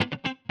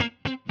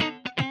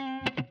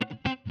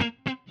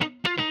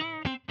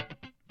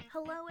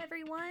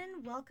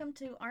welcome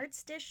to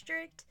Arts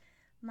District.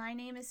 My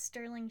name is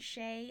Sterling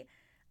Shea.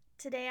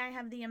 Today I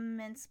have the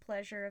immense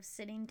pleasure of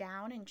sitting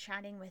down and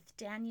chatting with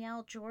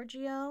Danielle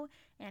Giorgio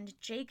and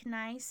Jake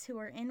Nice, who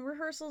are in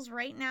rehearsals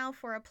right now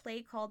for a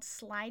play called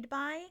Slide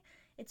By.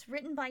 It's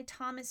written by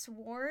Thomas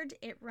Ward.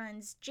 It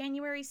runs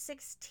January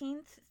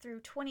 16th through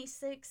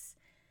 26th,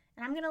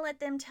 and I'm going to let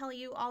them tell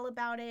you all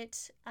about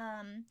it.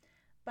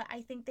 But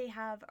I think they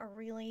have a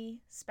really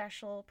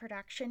special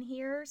production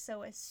here.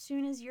 So as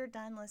soon as you're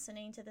done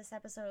listening to this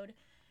episode,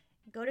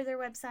 go to their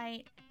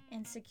website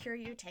and secure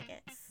your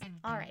tickets.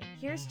 All right,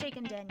 here's Jake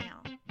and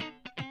Danielle.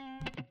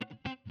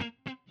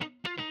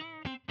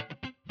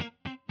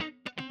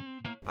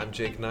 I'm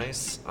Jake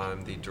Nice.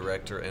 I'm the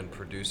director and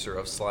producer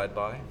of Slide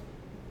By.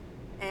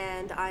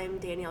 And I'm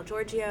Danielle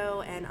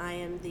Giorgio, and I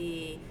am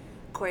the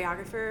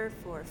choreographer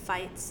for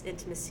Fights,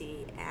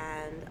 Intimacy,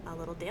 and a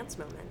little dance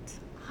moment.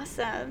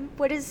 Awesome.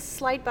 What is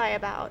Slide By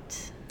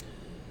about?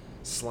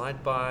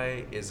 Slide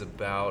By is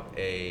about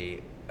a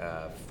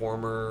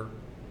former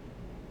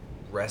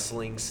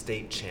wrestling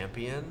state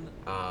champion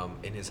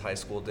in his high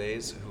school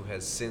days who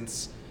has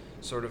since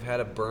sort of had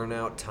a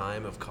burnout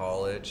time of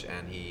college,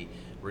 and he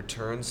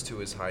returns to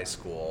his high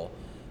school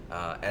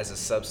as a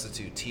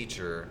substitute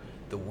teacher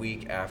the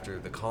week after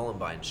the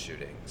Columbine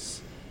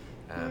shootings.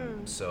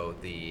 So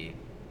the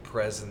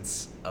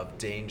presence of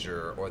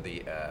danger, or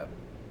the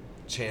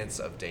chance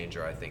of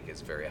danger, I think,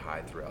 is very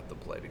high throughout the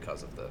play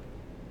because of the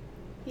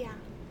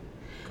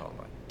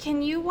Columbine.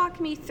 Can you walk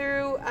me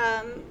through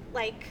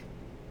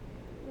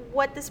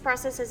what this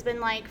process has been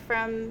like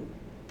from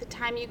the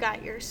time you got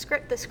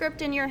the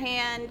script in your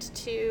hand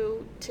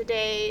to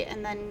today,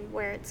 and then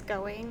where it's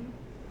going?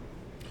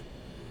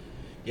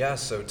 Yeah,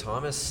 so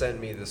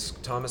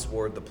Thomas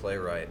Ward, the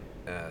playwright,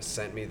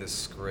 sent me the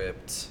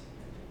script.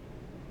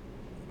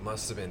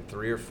 Must have been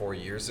 3 or 4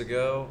 years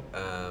ago.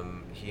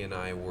 He and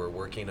I were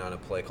working on a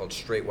play called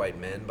Straight White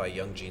Men by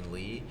Young Jean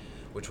Lee,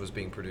 which was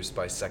being produced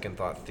by Second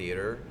Thought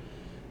Theater.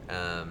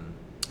 A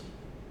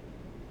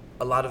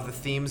lot of the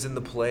themes in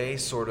the play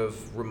sort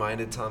of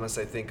reminded Thomas,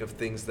 I think, of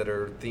things that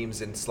are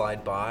themes in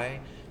Slide By.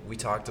 We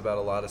talked about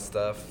a lot of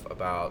stuff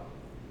about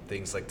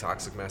things like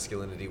toxic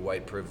masculinity,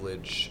 white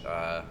privilege,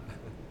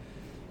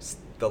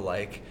 the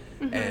like.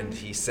 Mm-hmm. And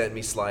he sent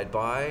me Slide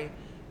By.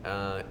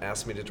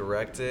 Asked me to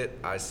direct it.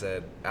 I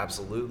said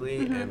absolutely,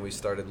 mm-hmm. and we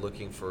started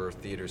looking for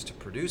theaters to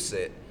produce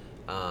it,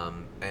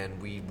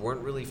 and we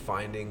weren't really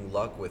finding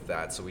luck with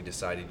that. So we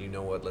decided, you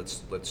know what,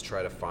 let's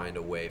try to find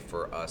a way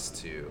for us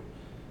to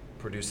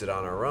produce it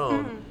on our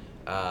own.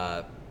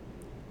 Mm-hmm.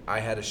 I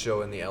had a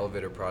show in the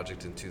Elevator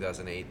Project in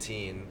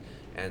 2018,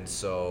 and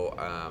so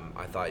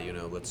I thought,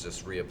 let's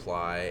just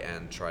reapply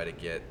and try to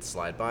get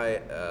Slide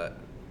By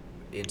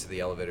into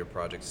the Elevator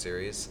Project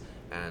series,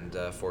 and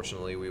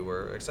fortunately we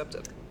were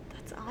accepted.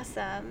 That's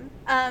awesome.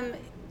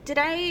 Did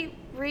I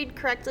read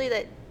correctly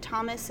that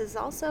Thomas is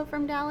also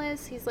from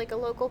Dallas? He's like a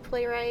local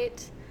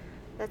playwright.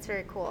 That's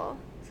very cool.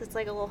 So it's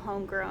like a little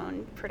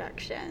homegrown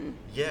production.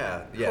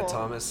 Yeah, cool.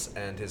 Thomas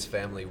and his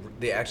family,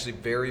 they actually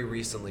very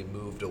recently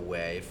moved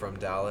away from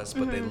Dallas,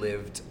 but mm-hmm. they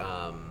lived,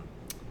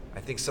 I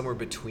think, somewhere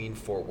between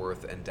Fort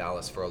Worth and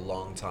Dallas for a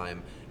long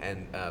time.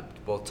 And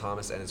both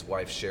Thomas and his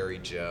wife, Sherry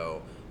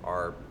Jo,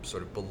 are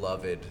sort of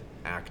beloved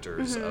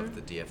actors mm-hmm. of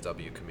the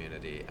DFW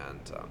community, and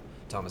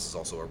Thomas is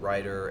also a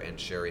writer, and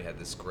Sherry had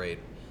this great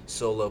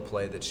solo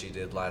play that she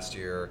did last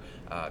year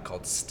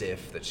called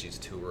Stiff that she's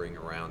touring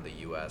around the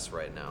U.S.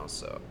 right now,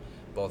 so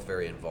both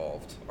very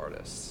involved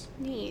artists.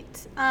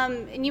 Neat.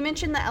 And you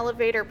mentioned the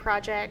Elevator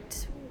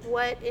Project.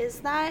 What is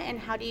that, and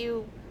how do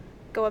you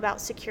go about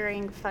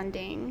securing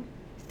funding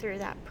through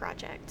that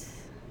project?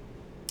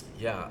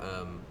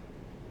 Yeah,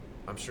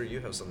 I'm sure you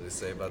have something to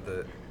say about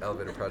the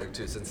Elevator Project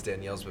too, since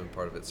Danielle's been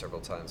part of it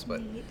several times.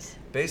 But Neat.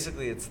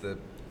 Basically, it's the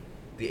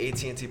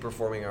AT&T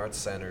Performing Arts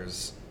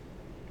Center's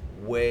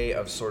way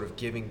of sort of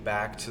giving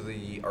back to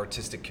the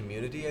artistic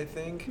community, I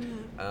think.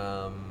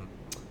 Mm-hmm.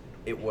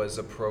 It was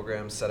a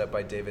program set up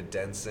by David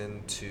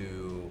Denson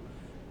to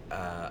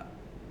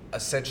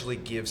essentially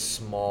give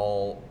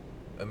small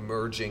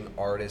emerging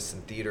artists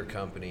and theater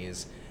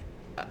companies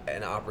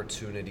an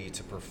opportunity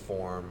to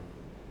perform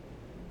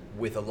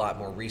with a lot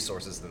more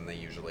resources than they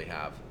usually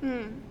have,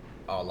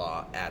 a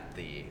la at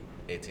the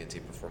AT&T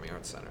Performing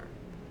Arts Center.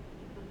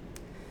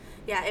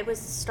 Yeah, it was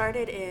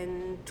started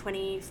in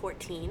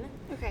 2014.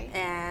 Okay.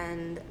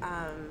 And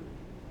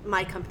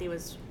my company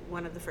was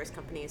one of the first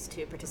companies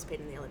to participate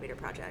in the Elevator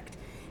Project.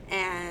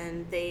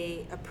 And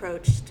they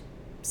approached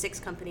 6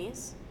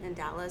 companies in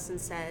Dallas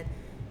and said,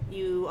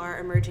 you are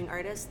emerging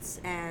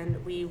artists,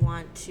 and we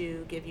want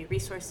to give you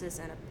resources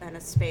and a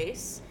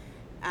space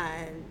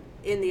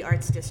in the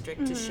Arts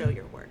District mm-hmm. to show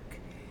your work.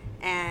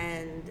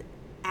 And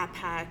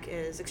APAC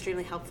is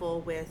extremely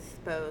helpful with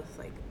both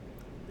like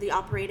the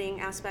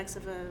operating aspects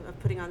of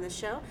putting on this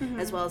show, mm-hmm.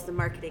 as well as the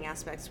marketing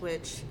aspects,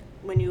 which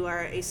when you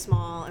are a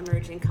small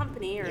emerging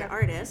company or an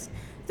artist,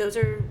 those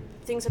are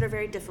things that are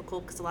very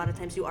difficult because a lot of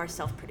times you are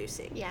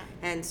self-producing. Yeah.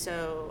 And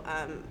so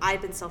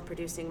I've been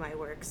self-producing my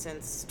work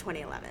since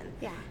 2011.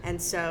 Yeah. And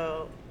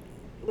so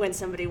when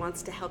somebody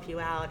wants to help you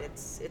out,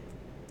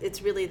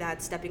 it's really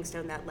that stepping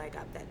stone, that leg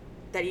up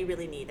that you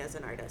really need as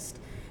an artist.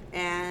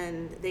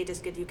 And they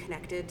just get you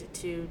connected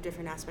to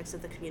different aspects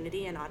of the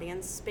community and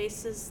audience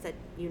spaces that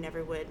you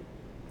never would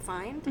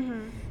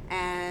find.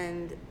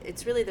 And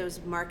it's really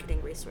those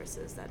marketing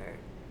resources that are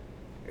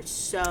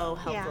so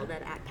helpful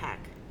that AtPack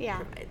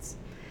provides.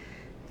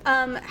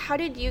 How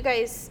did you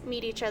guys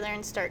meet each other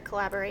and start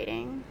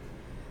collaborating?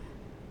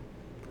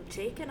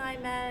 Jake and I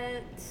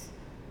met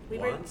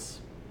Once?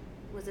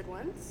 Was it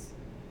once?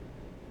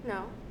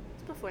 No,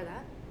 it's before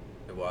that.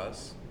 It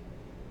was?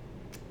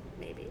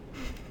 Maybe.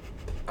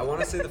 I want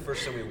to say the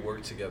first time we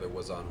worked together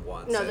was on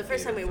Once. No, at the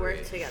first time we Theater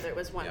worked 3. together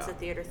was once at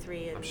Theater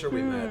 3. And I'm sure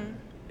we met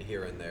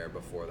here and there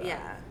before that.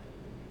 Yeah.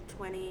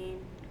 20.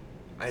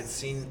 I had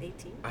seen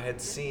 18? I had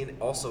seen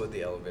also at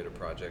the Elevator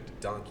Project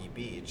Donkey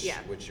Beach,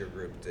 which your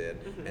group did.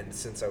 And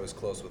since I was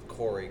close with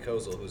Corey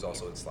Kozel, who's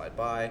also in Slide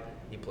By,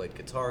 he played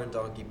guitar in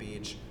Donkey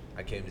Beach.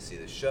 I came to see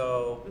the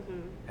show,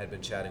 had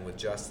been chatting with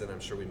Justin.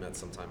 I'm sure we met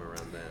sometime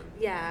around then.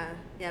 Yeah,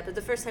 but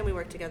the first time we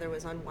worked together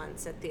was on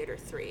Once at Theater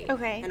 3.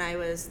 Okay. And I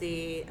was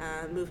the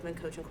movement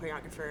coach and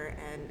choreographer,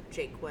 and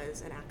Jake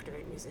was an actor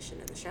and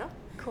musician in the show.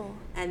 Cool.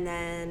 And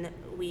then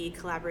we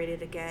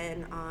collaborated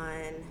again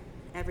on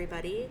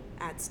Everybody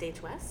at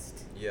Stage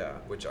West. Yeah,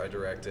 which I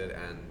directed,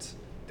 and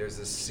there's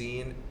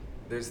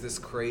this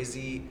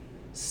crazy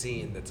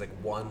scene that's like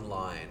one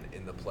line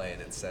in the play,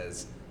 and it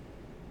says,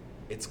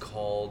 it's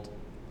called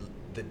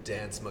the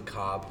Dance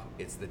Macabre,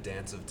 it's the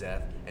Dance of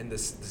Death, and the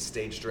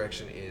stage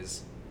direction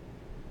is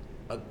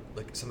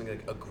something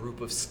like a group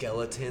of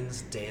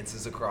skeletons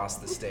dances across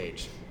the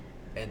stage.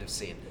 End of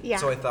scene. Yeah.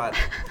 So I thought,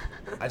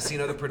 I've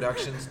seen other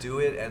productions do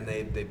it, and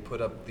they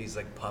put up these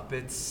like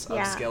puppets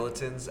of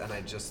skeletons, and I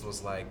just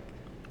was like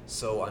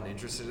so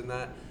uninterested in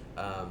that.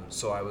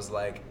 So I was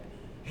like,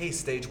 hey,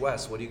 Stage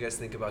West, what do you guys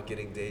think about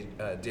getting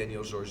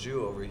Danielle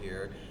Georgiou over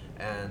here?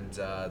 And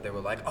they were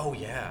like, oh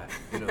yeah,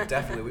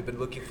 definitely. We've been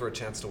looking for a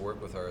chance to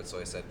work with her. And so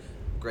I said,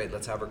 great,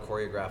 let's have her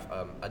choreograph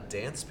a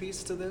dance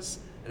piece to this.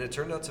 And it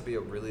turned out to be a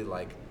really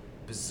like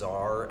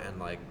bizarre and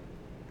like,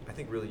 I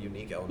think really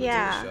unique element to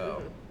the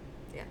show.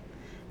 Yeah.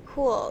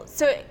 Cool.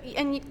 So,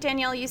 and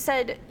Danielle, you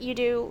said you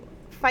do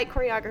fight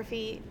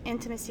choreography,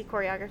 intimacy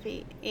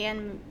choreography,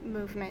 and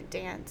movement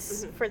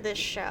dance for this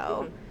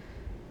show.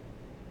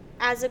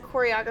 As a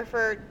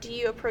choreographer, do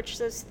you approach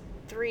those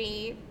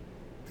three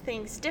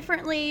things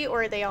differently,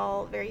 or are they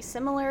all very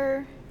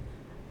similar?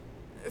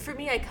 For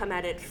me, I come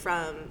at it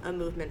from a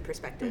movement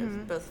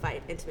perspective, both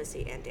fight,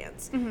 intimacy, and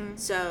dance.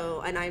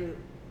 So, and I'm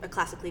a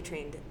classically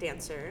trained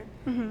dancer,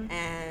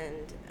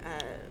 and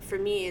for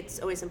me, it's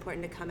always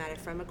important to come at it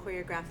from a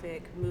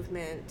choreographic,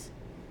 movement,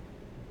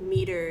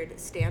 metered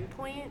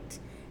standpoint.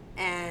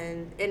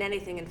 And in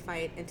anything in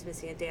fight,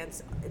 intimacy, and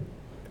dance,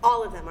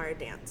 all of them are a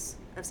dance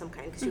of some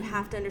kind, because you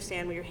have to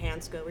understand where your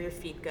hands go, where your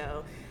feet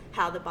go,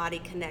 how the body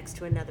connects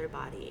to another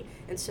body.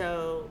 And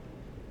so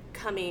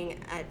coming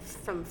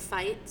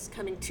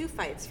to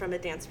fights from a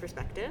dance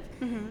perspective,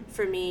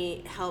 for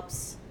me,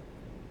 helps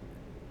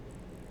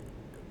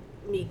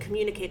me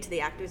communicate to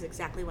the actors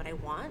exactly what I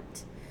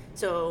want.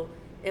 So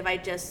if I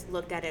just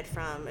looked at it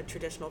from a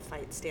traditional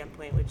fight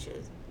standpoint, which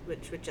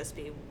would just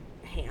be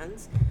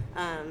hands,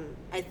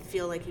 I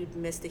feel like you'd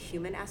miss the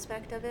human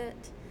aspect of it.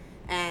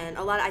 And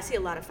I see a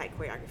lot of fight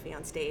choreography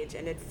on stage,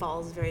 and it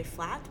falls very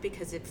flat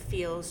because it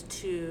feels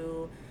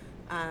too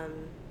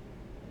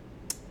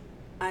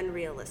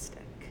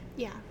unrealistic.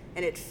 Yeah.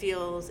 And it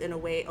feels, in a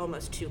way,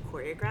 almost too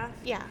choreographed.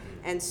 Yeah.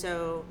 And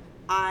so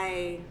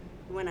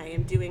when I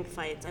am doing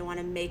fights, I want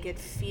to make it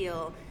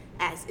feel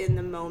as in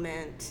the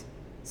moment,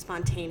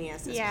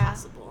 spontaneous as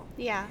possible.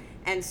 Yeah.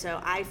 And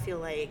so I feel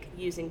like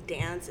using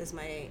dance as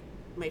my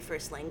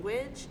first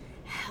language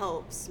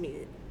helps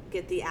me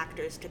get the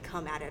actors to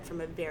come at it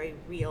from a very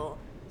real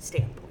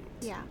standpoint.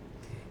 Yeah.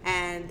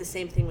 And the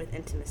same thing with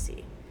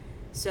intimacy.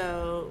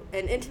 So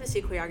an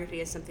intimacy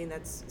choreography is something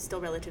that's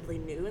still relatively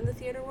new in the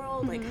theater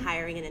world, like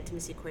hiring an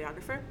intimacy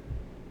choreographer.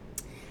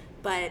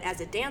 But as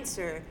a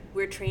dancer,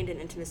 we're trained in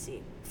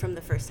intimacy from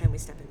the first time we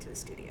step into a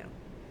studio.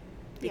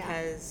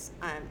 Because,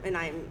 and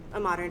I'm a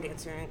modern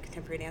dancer and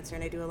contemporary dancer,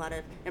 and I do a lot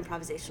of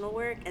improvisational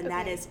work, and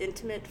that is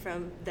intimate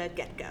from the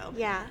get-go.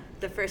 Yeah.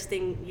 The first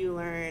thing you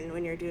learn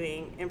when you're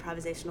doing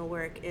improvisational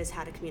work is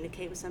how to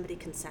communicate with somebody,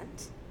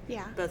 consent.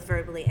 Yeah. Both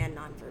verbally and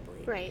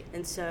non-verbally. Right.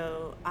 And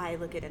so I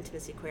look at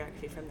intimacy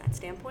choreography from that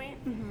standpoint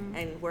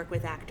and work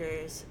with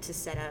actors to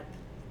set up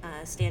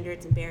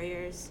standards and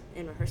barriers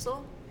in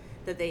rehearsal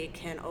that they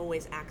can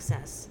always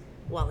access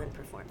while in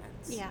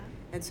performance. Yeah.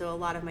 And so a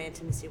lot of my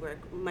intimacy work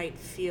might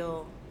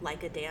feel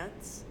like a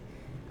dance,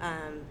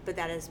 but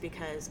that is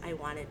because I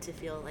want it to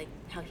feel like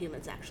how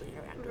humans actually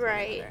interact with one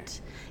another.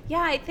 Right.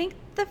 Yeah, I think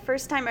the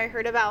first time I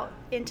heard about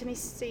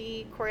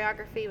intimacy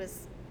choreography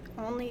was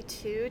only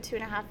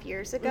 2.5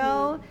 years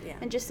ago. Yeah.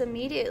 And just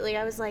immediately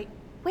I was like,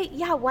 wait,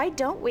 why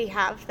don't we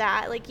have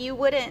that? Like, you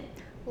wouldn't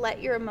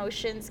let your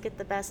emotions get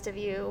the best of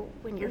you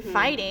when you're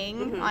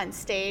fighting on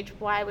stage.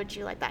 Why would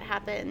you let that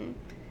happen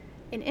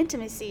in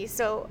intimacy?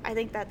 So I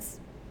think that's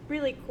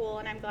really cool,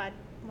 and I'm glad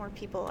more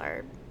people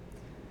are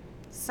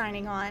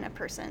signing on a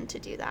person to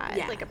do that,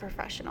 Yeah. like a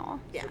professional.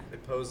 Yeah.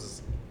 It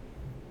poses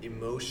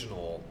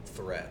emotional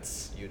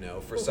threats,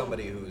 for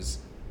somebody who's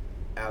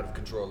out of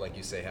control, like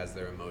you say, has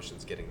their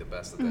emotions getting the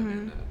best of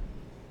them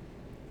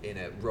in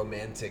a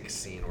romantic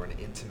scene or an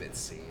intimate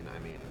scene. I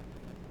mean,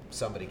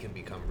 somebody can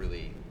become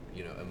really,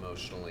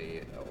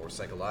 emotionally or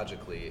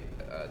psychologically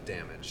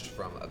damaged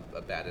from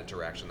a bad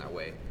interaction that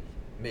way.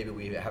 Maybe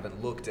we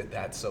haven't looked at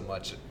that so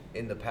much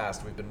in the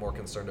past. We've been more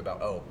concerned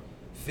about,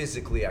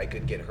 physically I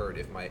could get hurt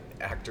if my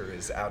actor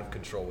is out of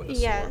control with a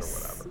sword or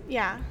whatever.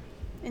 Yeah.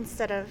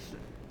 Instead of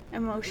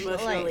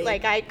Emotionally.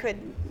 like I could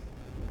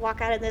walk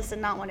out of this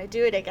and not want to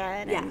do it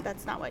again, Yeah. and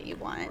that's not what you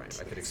want. Right.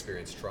 I could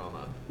experience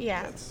trauma.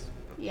 Yeah. That's,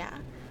 Yeah.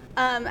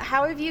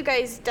 How have you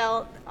guys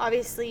dealt,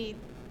 obviously,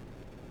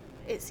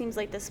 it seems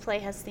like this play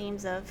has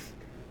themes of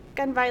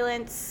gun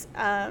violence.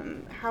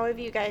 How have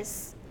you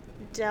guys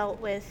dealt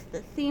with the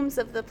themes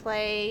of the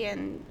play?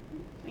 And,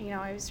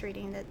 I was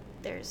reading that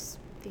there's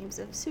themes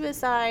of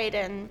suicide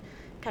and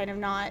kind of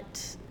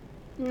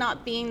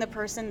not being the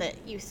person that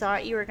you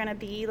thought you were going to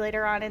be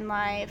later on in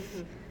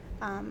life.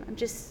 I'm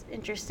just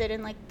interested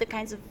in, like, the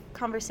kinds of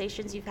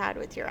conversations you've had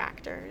with your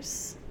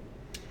actors.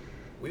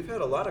 We've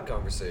had a lot of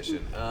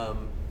conversation.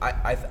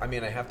 I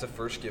mean, I have to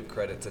first give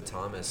credit to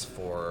Thomas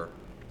for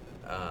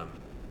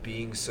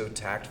being so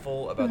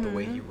tactful about the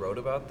way he wrote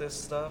about this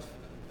stuff,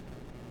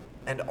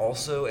 and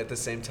also at the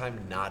same time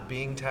not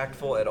being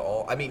tactful at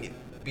all. I mean,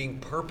 being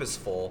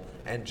purposeful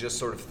and just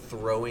sort of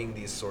throwing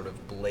these sort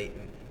of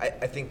blatant. I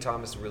think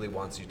Thomas really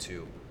wants you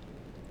to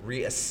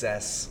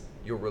reassess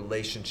your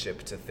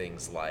relationship to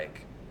things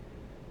like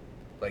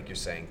you're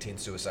saying, teen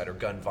suicide or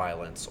gun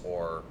violence,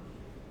 or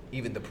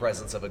even the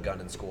presence of a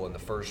gun in school in the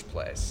first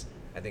place.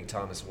 I think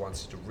Thomas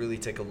wants you to really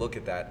take a look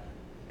at that.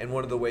 And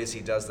one of the ways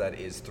he does that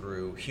is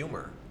through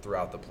humor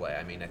throughout the play.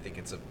 I mean, I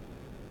think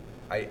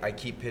I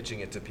keep pitching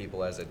it to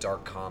people as a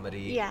dark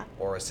comedy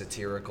or a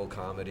satirical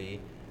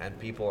comedy, and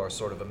people are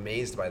sort of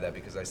amazed by that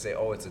because I say,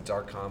 it's a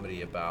dark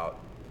comedy about,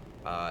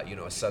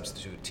 a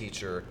substitute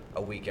teacher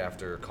a week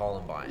after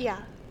Columbine.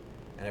 Yeah.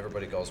 And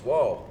everybody goes,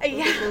 whoa.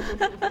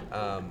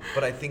 Yeah.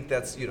 But I think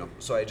that's,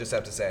 so I just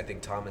have to say, I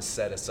think Thomas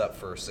set us up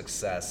for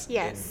success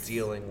in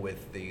dealing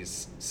with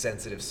these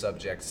sensitive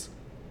subjects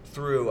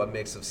through a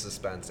mix of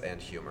suspense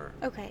and humor.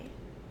 Okay.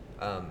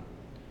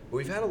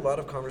 We've had a lot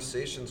of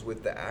conversations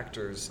with the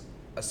actors,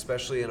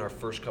 especially in our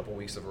first couple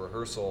weeks of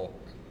rehearsal.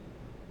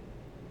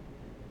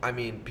 I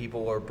mean,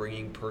 people are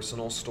bringing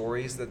personal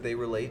stories that they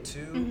relate to.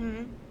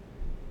 Mm-hmm.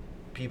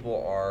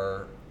 People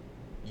are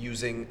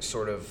using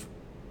sort of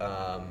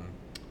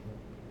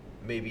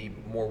maybe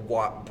more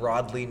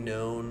broadly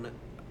known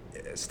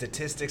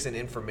statistics and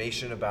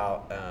information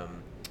about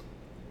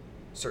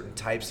certain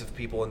types of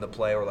people in the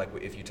play, or like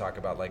if you talk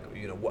about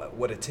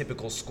what a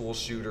typical school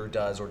shooter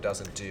does or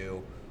doesn't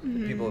do.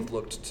 People have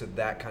looked to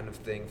that kind of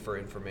thing for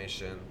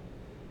information.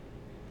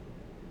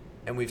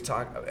 And we've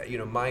talked,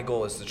 my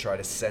goal is to try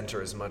to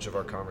center as much of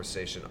our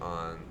conversation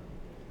on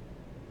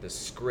the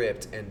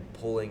script and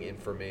pulling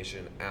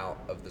information out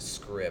of the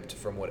script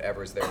from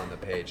whatever's there on the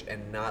page,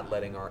 and not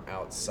letting our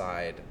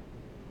outside,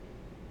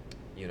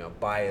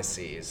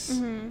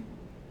 biases,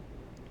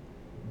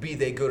 be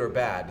they good or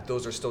bad,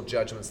 those are still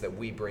judgments that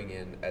we bring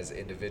in as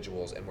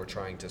individuals, and we're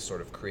trying to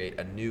sort of create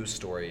a new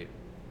story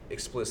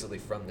explicitly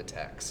from the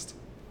text.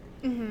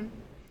 And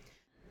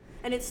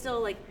it's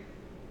still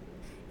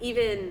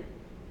even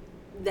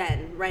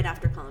then, right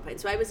after Columbine.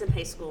 So I was in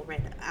high school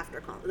right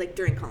after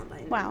during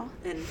Columbine. Wow.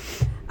 And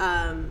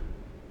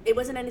it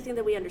wasn't anything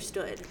that we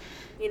understood,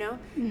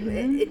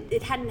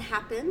 It hadn't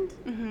happened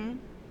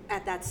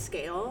at that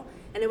scale,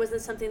 and it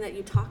wasn't something that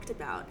you talked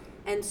about.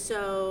 And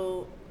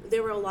so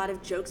there were a lot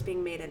of jokes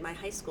being made at my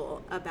high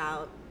school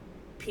about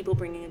people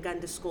bringing a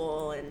gun to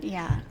school, and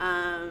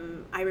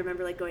I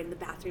remember going to the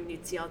bathroom and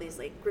you'd see all these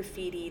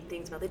graffiti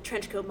things about the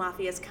trench coat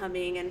mafia is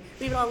coming, and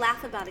we would all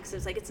laugh about it because it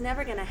was it's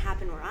never going to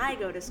happen where I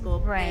go to school.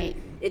 Right.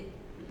 And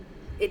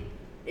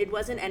it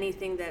wasn't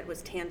anything that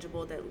was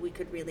tangible that we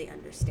could really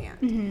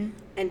understand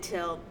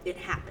until it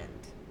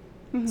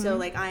happened.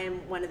 So I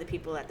am one of the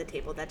people at the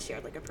table that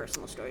shared a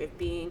personal story of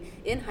being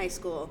in high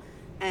school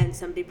and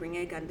somebody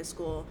bringing a gun to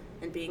school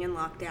and being in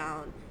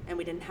lockdown, and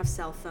we didn't have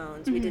cell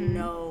phones. We didn't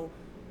know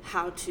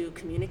how to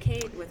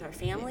communicate with our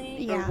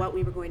family or what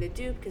we were going to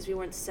do because we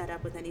weren't set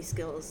up with any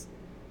skills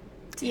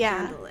to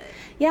handle it.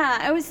 Yeah,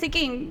 I was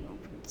thinking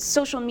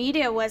social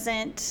media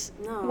wasn't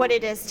what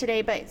it is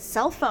today, but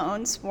cell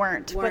phones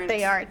weren't what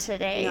they are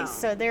today. No.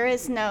 So there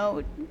is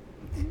no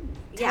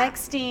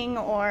texting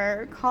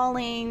or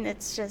calling.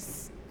 It's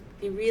just...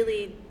 You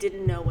really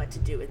didn't know what to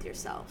do with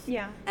yourself.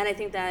 Yeah. And I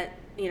think that,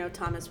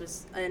 Thomas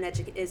was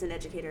is an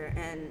educator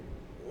and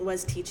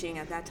was teaching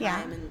at that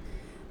time,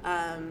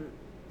 and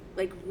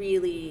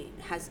really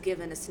has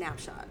given a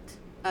snapshot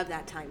of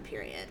that time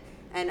period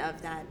and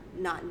of that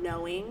not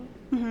knowing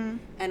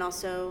and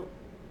also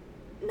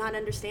not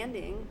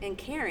understanding and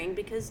caring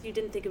because you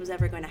didn't think it was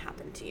ever going to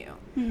happen to you.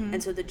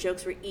 And so the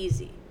jokes were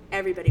easy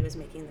everybody was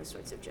making those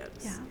sorts of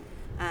jokes.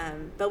 Yeah.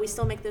 But we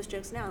still make those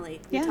jokes now.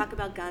 Like, we Yeah. talk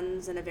about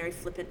guns in a very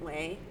flippant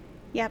way.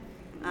 Yep.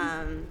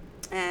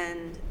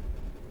 And,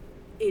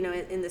 you know,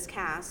 in this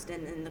cast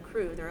and in the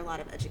crew, there are a lot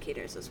of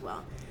educators as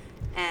well.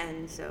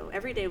 And so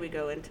every day we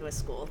go into a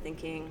school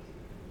thinking,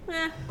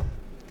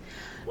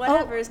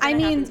 whatever is going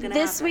to happen is going to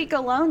happen. This week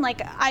alone,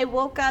 like, I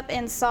woke up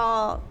and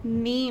saw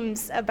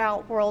memes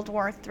about World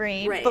War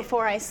III Right.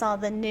 before I saw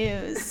the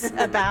news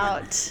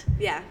about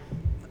Yeah.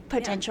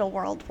 potential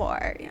world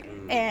war. Yeah.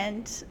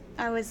 And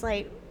I was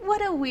like,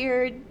 what a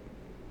weird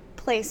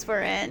place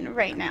we're in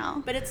right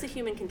now. But it's the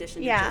human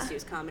condition to Yeah. just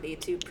use comedy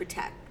to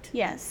protect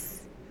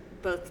Yes.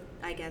 both,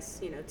 I guess,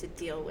 you know, to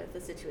deal with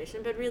the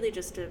situation, but really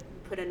just to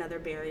put another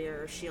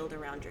barrier or shield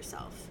around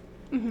yourself.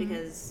 Mm-hmm.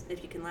 Because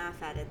if you can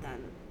laugh at it, then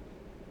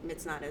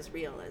it's not as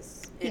real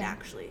as it Yeah.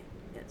 actually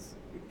is.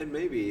 And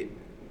maybe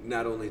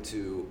not only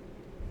to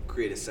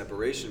create a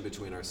separation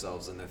between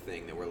ourselves and the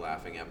thing that we're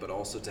laughing at, but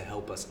also to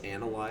help us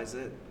analyze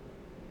it.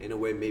 In a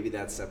way, maybe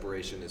that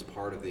separation is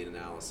part of the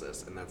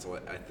analysis, and that's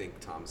what I think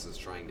Thomas is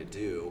trying to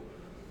do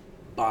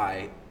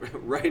by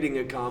writing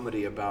a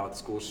comedy about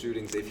school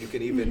shootings. If you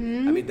can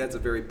even, I mean, that's a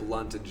very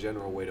blunt and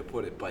general way to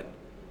put it, but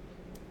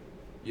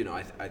you know,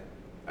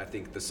 I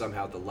think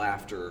somehow the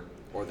laughter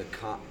or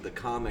the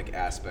comic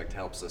aspect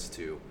helps us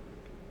to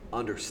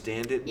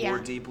understand it more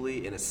Yeah.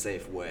 deeply in a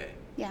safe way.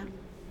 Yeah.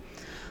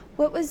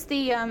 What was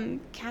the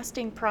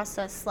casting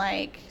process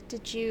like?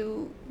 Did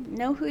you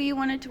know who you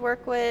wanted to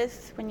work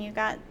with when you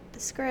got the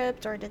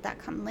script, or did that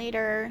come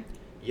later?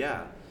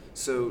 Yeah.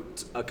 So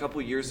a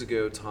couple years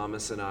ago,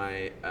 Thomas and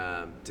I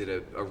did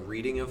a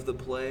reading of the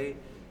play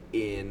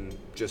in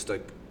just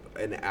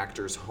an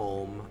actor's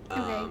home,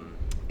 Okay.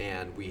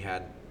 and we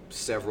had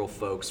several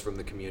folks from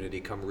the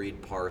community come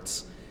read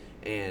parts,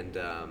 and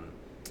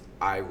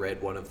I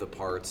read one of the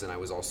parts, and I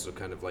was also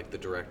kind of like the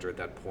director at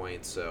that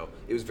point, so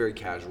it was very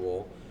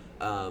casual.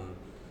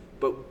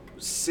 But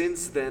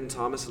since then,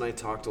 Thomas and I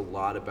talked a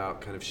lot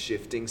about kind of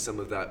shifting some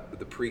of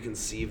the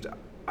preconceived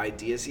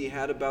ideas he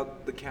had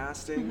about the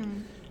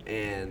casting.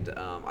 And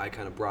I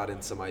kind of brought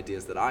in some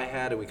ideas that I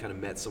had, and we kind of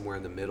met somewhere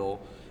in the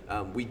middle.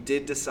 We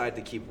did decide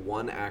to keep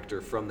one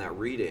actor from that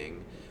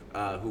reading,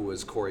 who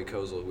was Corey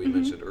Kozel, who we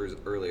mentioned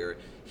earlier.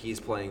 He's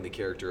playing the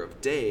character of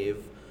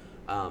Dave.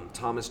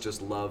 Thomas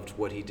just loved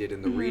what he did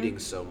in the reading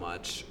so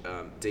much.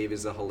 Dave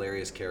is a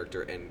hilarious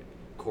character, and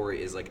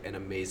Corey is like an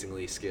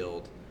amazingly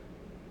skilled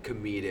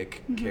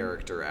comedic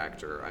character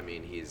actor. I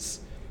mean, he's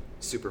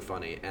super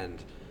funny.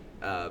 And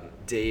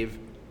Dave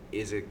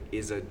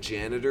is a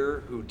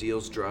janitor who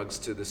deals drugs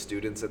to the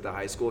students at the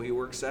high school he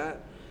works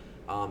at.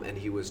 And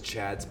he was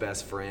Chad's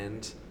best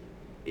friend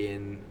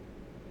in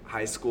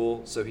high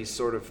school, so he's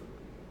sort of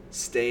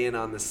staying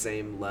on the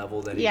same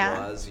level that he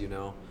was, you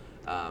know.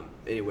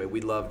 Anyway,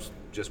 we loved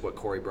just what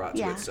Corey brought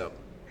to it. So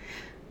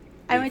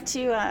I went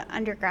to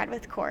undergrad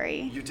with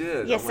Corey. You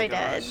did? Yes, Oh my I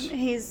gosh. did.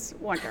 He's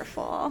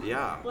wonderful.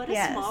 Yeah. What a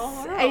Yes,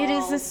 small world. it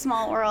is a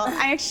small world.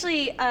 I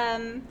actually,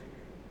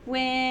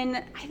 when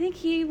I think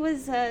he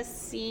was a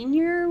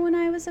senior when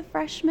I was a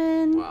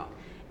freshman. Wow.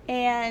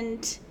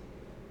 And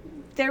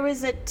there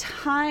was a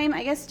time,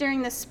 I guess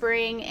during the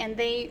spring, and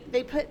the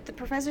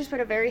professors put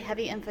a very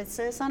heavy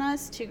emphasis on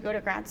us to go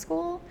to grad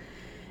school.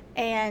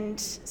 And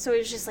so it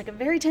was just like a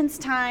very tense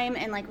time,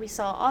 and like we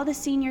saw all the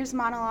seniors'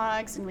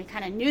 monologues, and we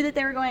kind of knew that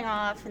they were going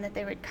off and that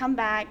they would come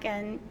back.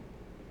 And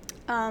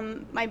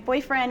my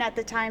boyfriend at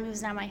the time,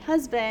 who's now my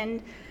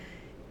husband,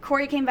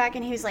 Corey, came back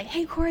and he was like,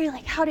 "Hey Corey,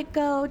 like, how'd it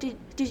go? Did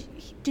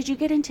you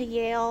get into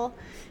Yale?"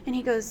 And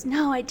he goes,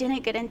 "No, I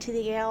didn't get into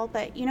the Yale,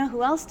 but you know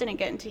who else didn't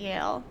get into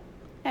Yale?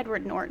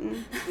 Edward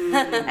Norton."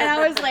 And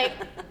I was like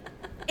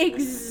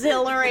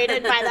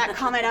exhilarated by that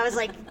comment. I was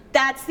like,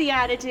 that's the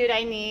attitude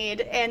I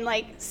need. And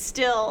like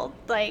still,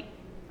 like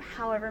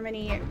however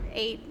many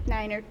 8,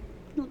 9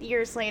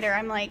 years later,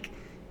 I'm like,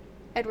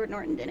 Edward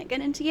Norton didn't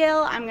get into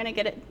Yale. I'm gonna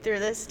get it through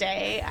this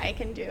day. I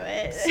can do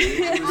it.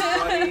 See, it was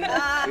funny.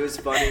 It was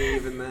funny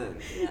even then.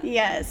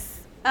 Yes.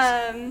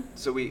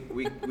 So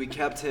we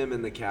kept him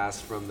in the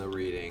cast from the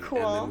reading, Cool.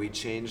 and then we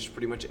changed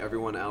pretty much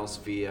everyone else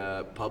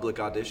via public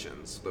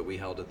auditions that we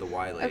held at the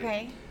Wiley.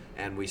 Okay.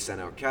 And we sent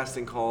out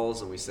casting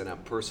calls, and we sent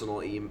out personal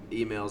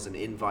emails and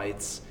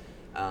invites.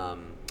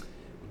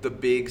 The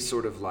big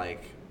sort of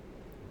like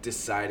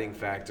deciding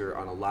factor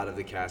on a lot of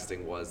the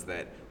casting was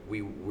that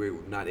we're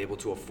not able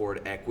to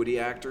afford equity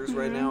actors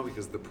right now,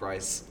 because the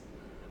price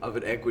of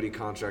an equity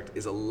contract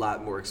is a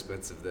lot more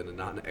expensive than a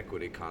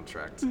non-equity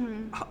contract.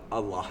 A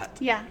lot.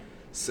 Yeah.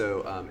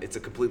 So it's a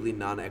completely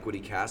non-equity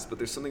cast, but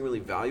there's something really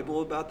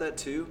valuable about that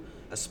too,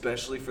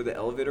 especially for the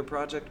Elevator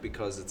Project,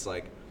 because it's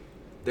like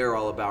they're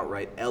all about,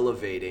 right,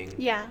 elevating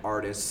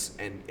artists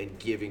and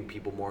giving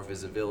people more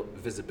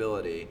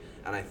visibility.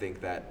 And I think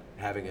that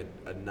having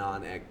a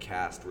non-eg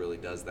cast really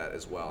does that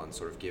as well, and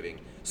sort of giving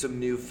some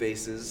new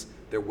faces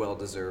their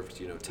well-deserved,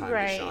 time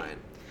to shine.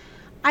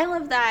 I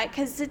love that,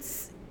 because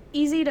it's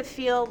easy to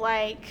feel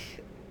like,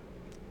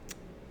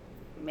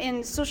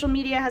 and social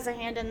media has a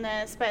hand in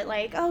this, but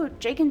like, oh,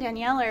 Jake and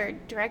Danielle are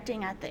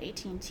directing at the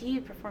AT&T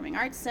Performing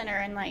Arts Center,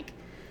 and like,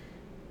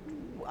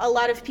 a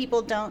lot of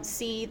people don't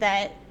see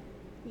that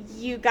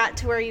you got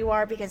to where you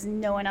are because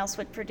no one else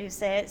would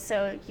produce it.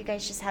 So you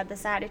guys just had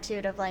this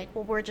attitude of like,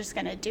 well, we're just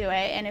going to do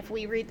it. And if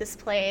we read this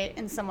play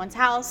in someone's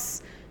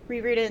house, we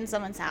read it in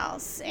someone's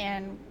house,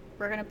 and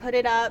we're going to put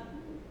it up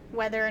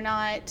whether or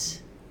not,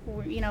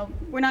 you know,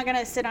 we're not going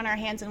to sit on our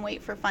hands and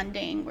wait for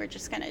funding. We're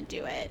just going to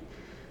do it.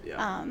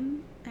 Yeah.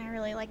 I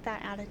really like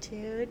that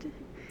attitude.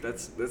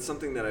 That's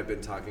something that I've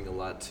been talking a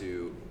lot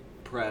to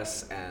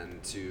press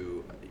and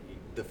to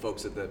the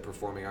folks at the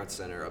Performing Arts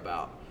Center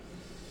about.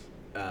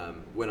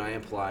 When I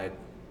applied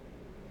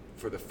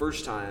for the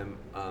first time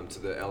to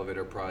the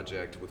Elevator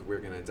Project with We're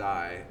Gonna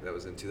Die, that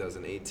was in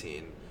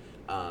 2018,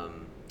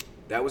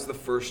 that was the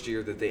first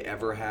year that they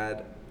ever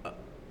had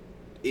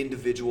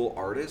individual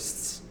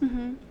artists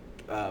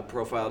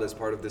profiled as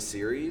part of the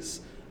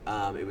series.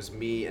 It was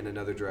me and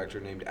another director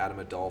named Adam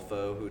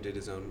Adolfo who did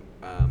his own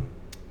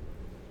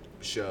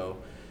show.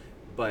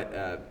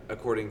 But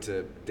according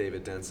to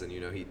David Denson,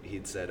 you know,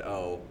 he'd said,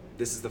 oh,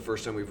 this is the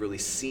first time we've really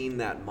seen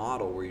that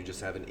model where you just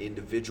have an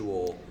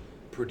individual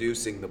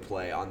producing the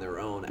play on their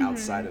own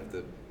outside of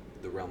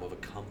the realm of a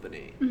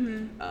company.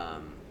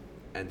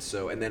 And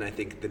then I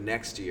think the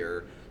next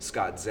year,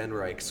 Scott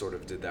Zenreich sort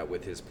of did that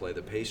with his play,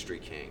 The Pastry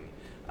King.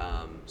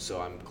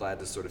 So I'm glad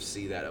to sort of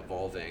see that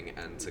evolving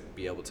and to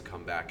be able to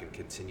come back and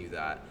continue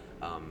that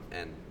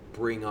and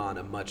bring on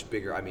a much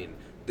bigger, I mean,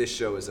 this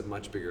show is a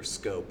much bigger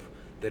scope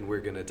than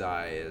We're Gonna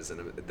Die is,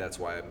 and that's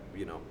why I,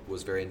 you know,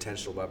 was very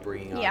intentional about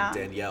bringing on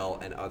Danielle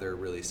and other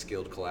really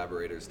skilled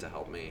collaborators to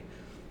help me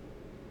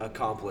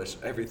accomplish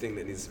everything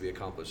that needs to be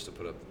accomplished to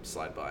put a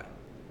slide by.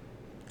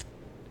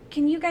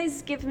 Can you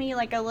guys give me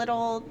like a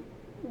little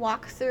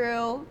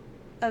walkthrough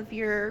of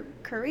your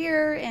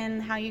career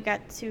and how you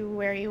got to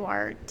where you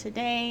are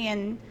today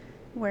and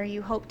where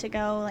you hope to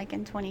go like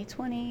in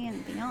 2020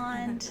 and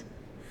beyond?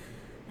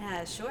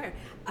 Yeah, sure.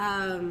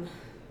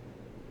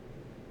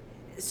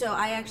 So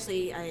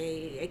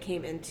I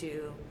came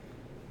into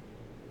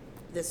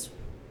this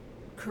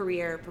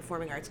career,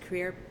 performing arts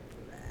career,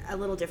 a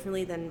little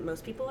differently than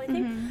most people, I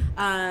think.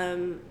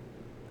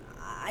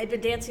 I'd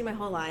been dancing my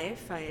whole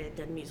life. I had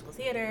done musical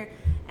theater,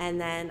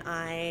 and then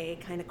I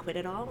kind of quit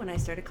it all when I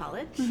started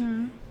college.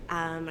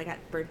 I got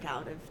burnt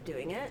out of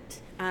doing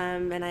it,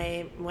 and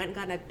I went and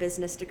got a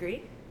business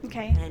degree.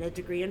 Okay. And a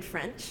degree in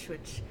French,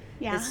 which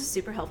is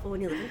super helpful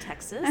when you live in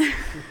Texas.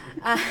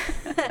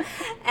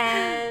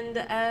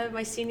 And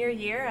my senior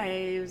year,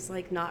 I was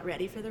like not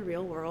ready for the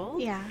real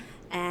world. Yeah.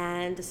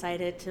 And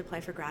decided to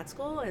apply for grad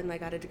school, and I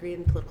got a degree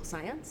in political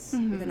science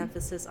with an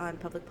emphasis on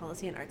public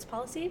policy and arts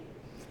policy.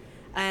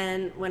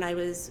 And when I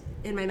was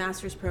in my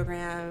master's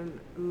program,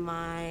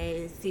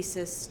 my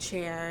thesis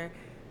chair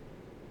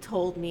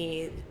told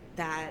me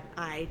that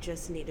I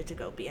just needed to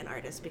go be an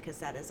artist because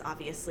that is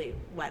obviously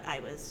what I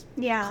was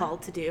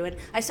called to do. And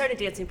I started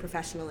dancing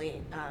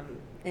professionally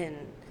in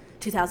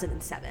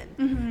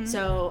 2007.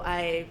 So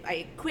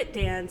I quit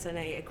dance and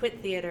I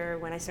quit theater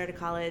when I started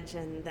college,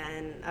 and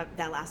then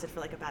that lasted for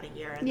like about a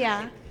year. And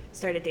then I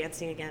started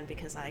dancing again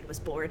because I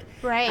was bored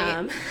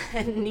and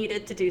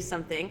needed to do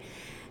something.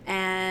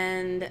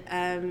 And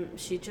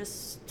she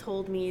just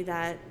told me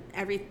that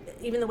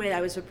even the way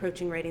I was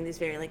approaching writing these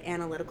very like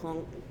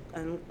analytical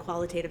and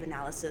qualitative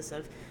analysis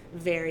of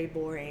very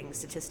boring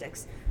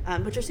statistics,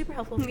 which are super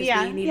helpful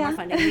because we need more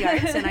funding in the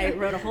arts. And I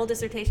wrote a whole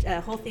dissertation,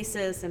 a whole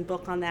thesis and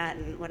book on that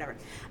and whatever.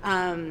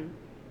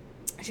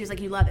 She was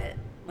like, you love it.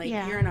 Like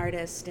you're an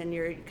artist and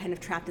you're kind of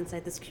trapped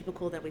inside this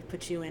cubicle that we've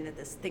put you in at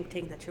this think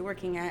tank that you're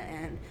working at,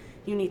 and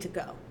you need to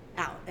go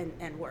out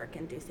and work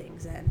and do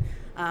things.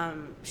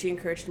 And she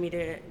encouraged me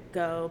to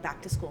go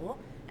back to school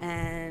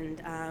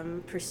and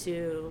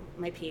pursue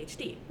my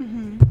PhD.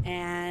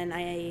 And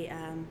I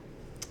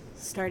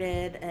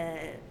started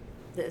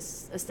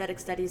this aesthetic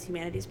studies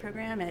humanities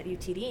program at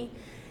UTD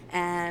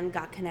and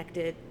got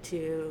connected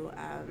to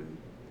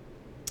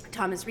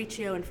Thomas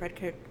Riccio and Fred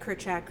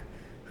Kerchak,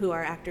 who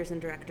are actors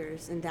and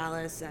directors in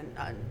Dallas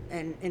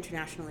and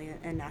internationally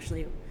and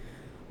nationally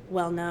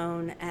well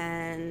known,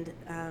 and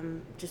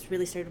just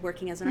really started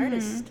working as an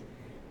artist.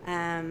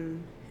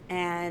 And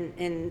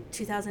in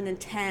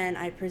 2010,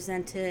 I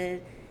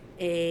presented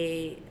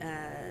a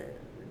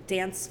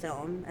dance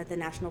film at the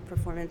National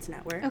Performance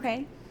Network.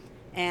 Okay.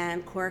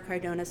 And Cora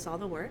Cardona saw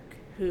the work,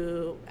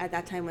 who at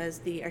that time was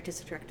the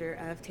artistic director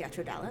of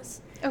Teatro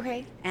Dallas.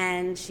 Okay.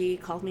 And she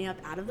called me up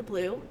out of the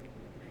blue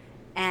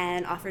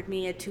and offered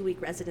me a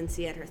 2-week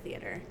residency at her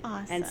theater.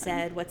 Awesome. And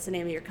said, what's the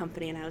name of your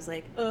company? And I was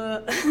like,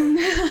 I have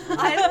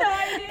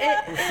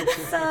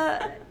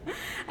no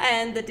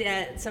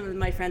idea. And some of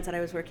my friends that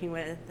I was working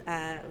with,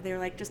 they were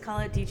like, just call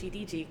it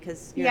DGDG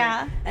because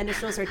your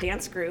initials are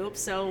dance group,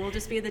 so we'll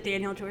just be the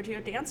Danielle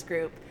Giorgio dance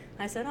group.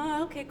 I said,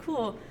 oh, okay,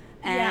 cool.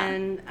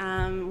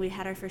 And we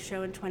had our first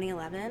show in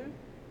 2011,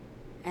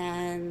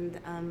 and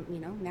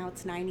now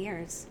it's 9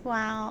 years.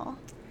 Wow.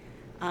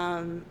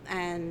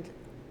 And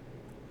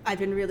I've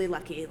been really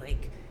lucky.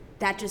 Like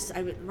that,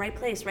 right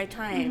place, right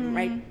time,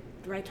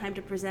 right time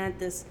to present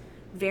this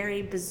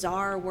very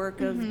bizarre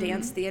work of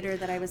dance theater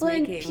that I was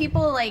making. And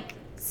people like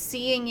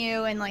seeing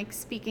you and like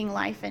speaking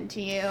life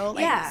into you.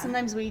 Like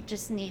sometimes we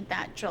just need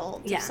that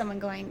jolt of someone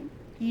going,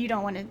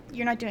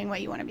 you're not doing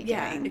what you want to be doing.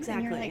 Yeah,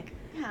 exactly. And you're like,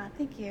 yeah,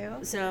 thank you.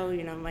 So,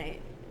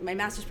 my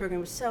master's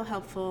program was so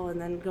helpful, and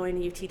then going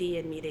to UTD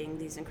and meeting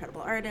these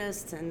incredible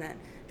artists, and then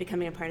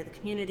becoming a part of the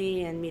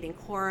community and meeting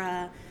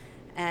Cora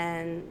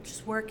and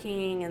just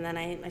working. And then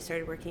I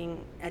started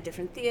working at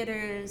different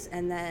theaters,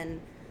 and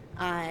then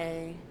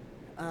I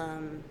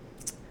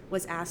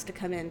was asked to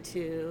come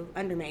into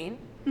Undermain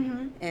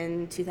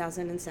in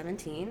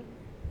 2017,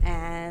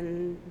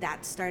 and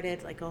that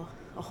started like a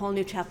whole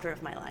new chapter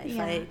of my life.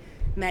 I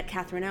met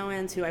Catherine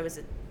Owens, who I was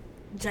a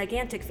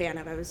gigantic fan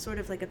of. I was sort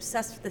of like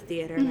obsessed with the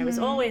theater, and I was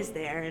always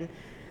there.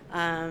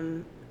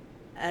 And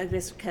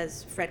just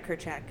because Fred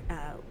Kerchak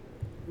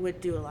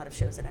would do a lot of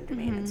shows at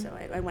Undermain, and so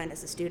I went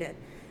as a student.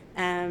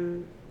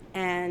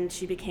 And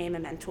she became a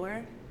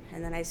mentor,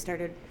 and then I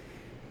started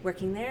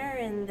working there.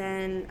 And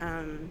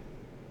then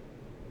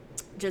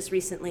just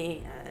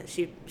recently,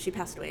 she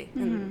passed away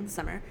in the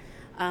summer,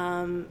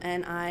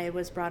 and I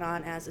was brought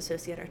on as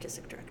associate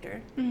artistic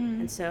director.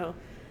 And so,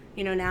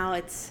 now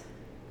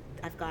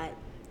I've got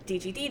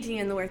DGDG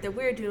and the work that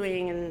we're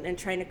doing, and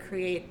trying to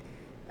create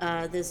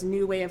this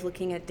new way of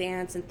looking at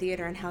dance and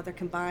theater and how they're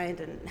combined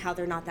and how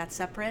they're not that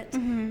separate.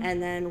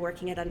 And then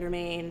working at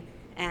Undermain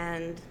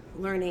and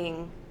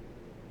learning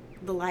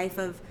the life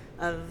of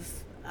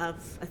a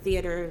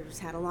theater who's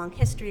had a long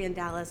history in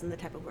Dallas and the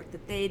type of work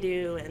that they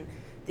do and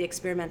the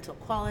experimental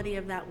quality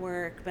of that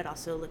work, but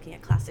also looking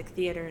at classic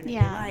theater in a new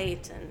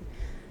light.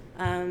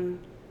 And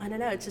I don't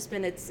know, it's just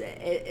been, it's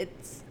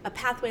a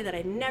pathway that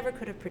I never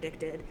could have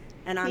predicted.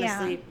 And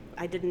honestly,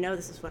 I didn't know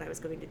this is what I was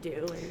going to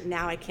do. And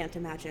now I can't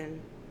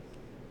imagine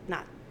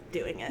not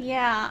doing it.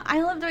 Yeah,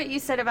 I loved what you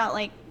said about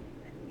like,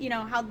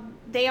 how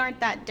they aren't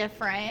that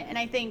different. And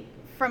I think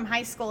from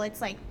high school,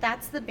 it's like,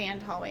 that's the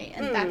band hallway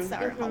and that's the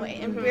art hallway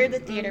and we're the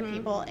theater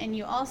people, and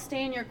you all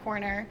stay in your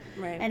corner.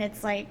 Right. And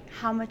it's like,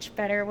 how much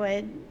better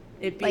would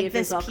it'd be like if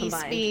this all piece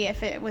combined. Be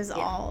if it was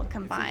all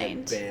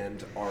combined?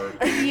 Band, art,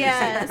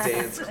 yes.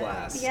 dance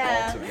class,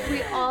 all together.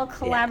 We all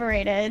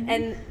collaborated.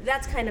 And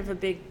that's kind of a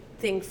big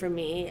thing for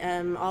me.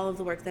 All of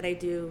the work that I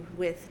do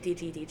with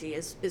DGDG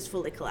is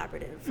fully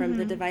collaborative, from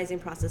the devising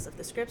process of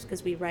the scripts,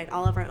 because we write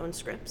all of our own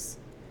scripts.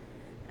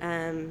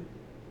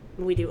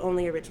 We do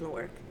only original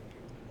work.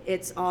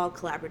 It's all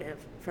collaborative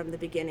from the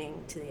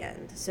beginning to the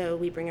end. So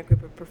we bring a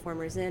group of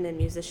performers in and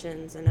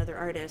musicians and other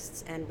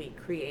artists, and we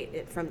create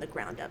it from the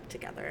ground up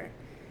together,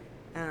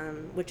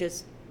 which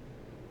is,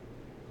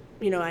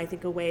 I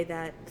think a way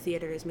that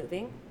theater is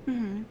moving.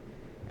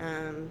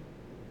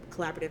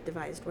 Collaborative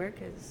devised work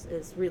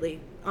is really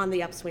on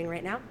the upswing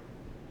right now.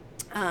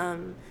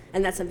 And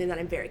that's something that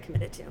I'm very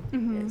committed to,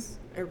 is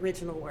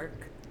original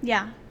work.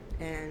 Yeah.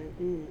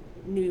 And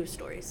new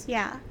stories.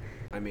 Yeah.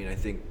 I mean, I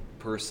think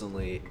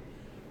personally,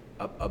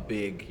 a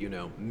big,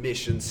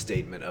 mission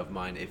statement of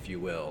mine, if you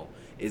will,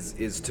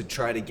 is to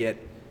try to get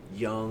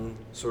young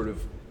sort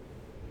of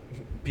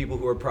people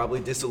who are probably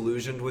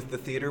disillusioned with the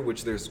theater,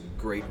 which there's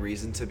great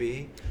reason to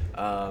be.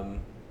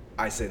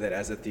 I say that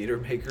as a theater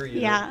maker,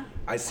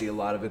 I see a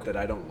lot of it that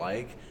I don't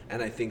like,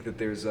 and I think that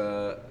there's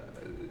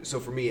so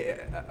for me,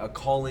 a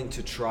calling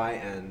to try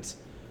and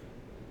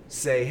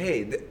say,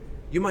 hey,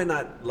 you might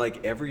not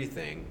like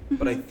everything,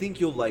 but I think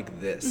you'll like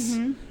this.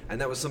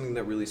 And that was something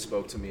that really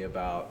spoke to me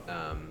about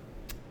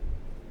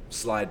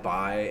Slide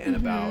By and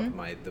about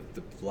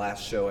the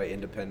last show I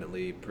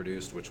independently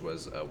produced, which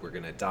was We're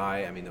Gonna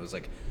Die. I mean, it was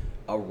like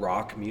a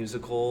rock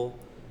musical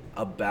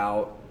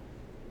about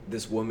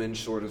this woman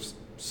sort of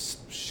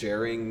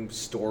sharing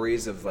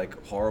stories of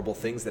like horrible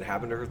things that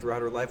happened to her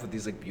throughout her life with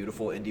these like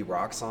beautiful indie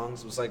rock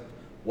songs. It was like,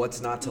 what's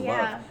not to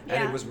love?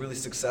 And it was really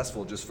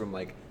successful just from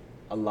like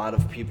a lot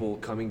of people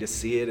coming to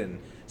see it and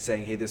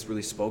saying, hey, this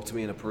really spoke to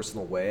me in a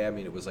personal way. I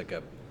mean, it was like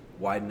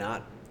why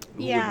not?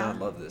 Who would not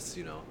love this,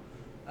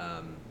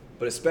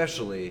 but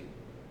especially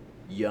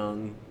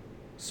young,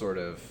 sort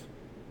of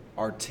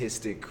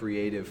artistic,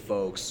 creative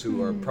folks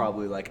who are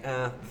probably like,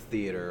 the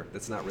theater,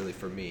 that's not really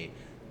for me.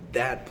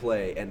 That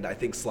play, and I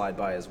think Slide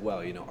By as well,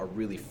 are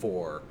really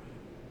for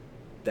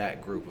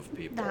that group of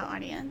people. That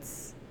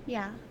audience,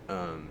 yeah.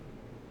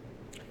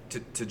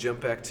 To jump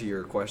back to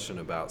your question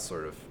about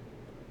sort of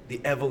the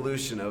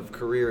evolution of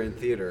career in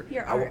theater.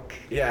 Your arc.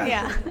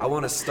 I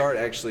want to start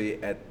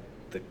actually at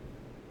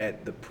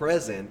the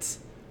present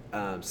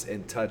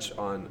and touch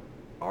on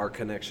our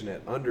connection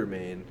at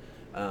Undermain.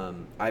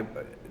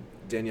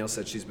 Danielle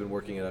said she's been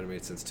working at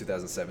Undermain since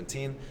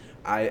 2017.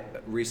 I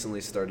recently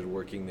started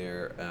working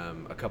there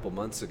a couple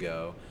months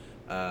ago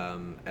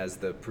as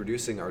the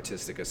producing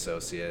artistic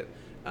associate,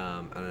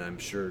 and I'm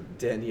sure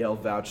Danielle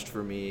vouched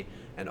for me,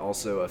 and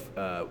also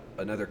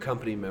another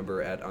company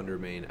member at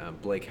Undermain,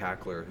 Blake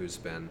Hackler, who's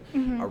been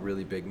a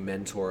really big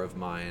mentor of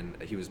mine.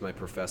 He was my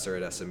professor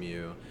at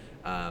SMU,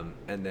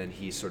 and then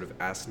he sort of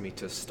asked me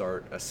to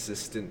start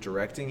assistant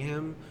directing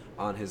him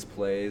on his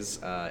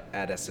plays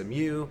at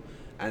SMU.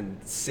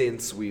 And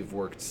since we've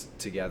worked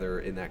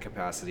together in that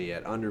capacity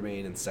at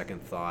Undermain and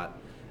Second Thought,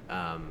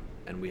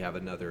 and we have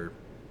another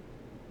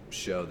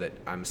show that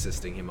I'm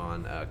assisting him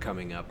on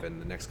coming up in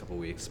the next couple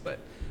weeks,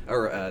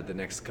 or the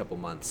next couple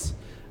months.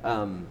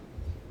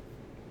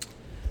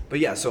 But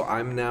yeah, so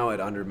I'm now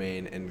at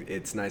Undermain, and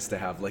it's nice to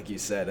have, like you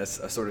said, a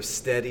sort of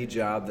steady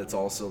job that's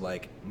also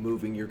like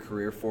moving your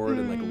career forward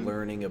and like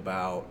learning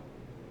about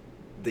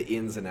the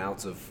ins and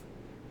outs of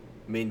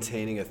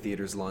maintaining a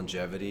theater's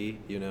longevity,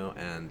 you know,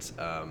 and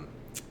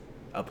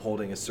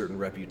upholding a certain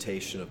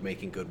reputation of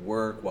making good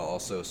work while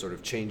also sort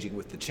of changing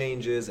with the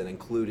changes and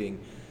including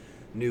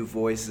new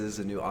voices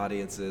and new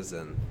audiences.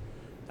 And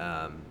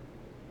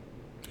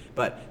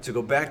but to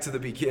go back to the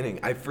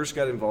beginning, I first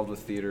got involved with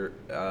theater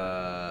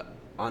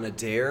on a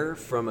dare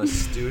from a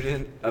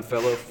student, a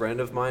fellow friend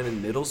of mine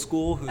in middle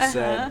school, who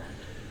said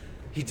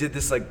he did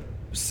this like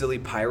silly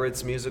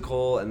Pirates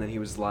musical, and then he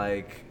was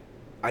like,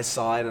 I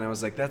saw it and I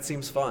was like, that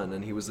seems fun,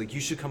 and he was like, you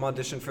should come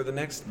audition for the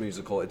next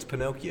musical, it's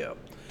Pinocchio.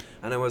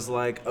 And I was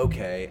like,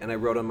 okay, and I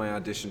wrote on my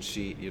audition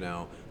sheet, you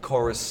know,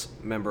 chorus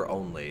member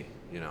only,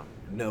 you know,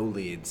 no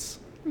leads.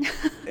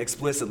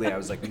 Explicitly, I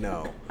was like,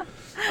 no.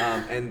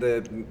 And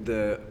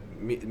the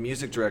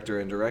music director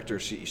and director,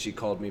 she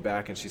called me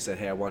back and she said,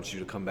 hey, I want you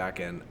to come back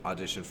and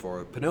audition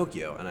for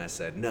Pinocchio. And I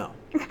said, no.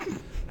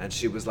 And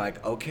she was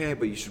like, okay,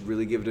 but you should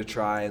really give it a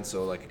try. And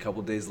so like a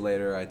couple days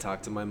later, I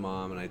talked to my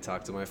mom and I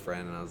talked to my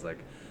friend, and I was like,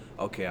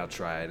 okay, I'll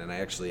try it. And I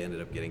actually ended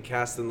up getting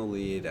cast in the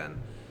lead, and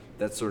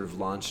that sort of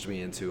launched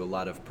me into a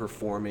lot of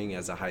performing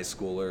as a high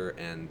schooler.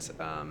 And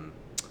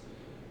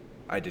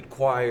I did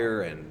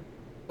choir and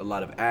a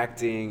lot of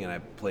acting, and I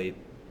played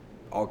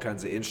all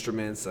kinds of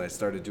instruments. I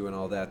started doing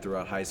all that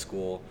throughout high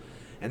school.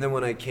 And then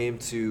when I came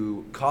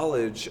to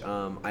college,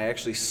 I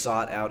actually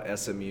sought out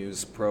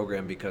SMU's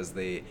program because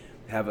they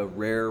have a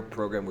rare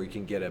program where you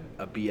can get a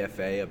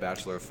BFA, a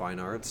Bachelor of Fine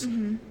Arts,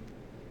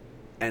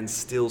 and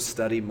still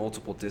study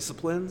multiple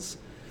disciplines.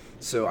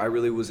 So I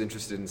really was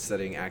interested in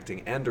studying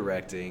acting and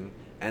directing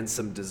and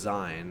some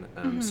design.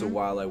 So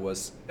while I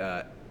was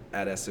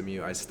at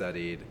SMU, I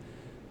studied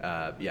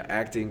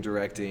acting,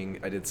 directing.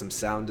 I did some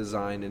sound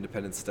design,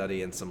 independent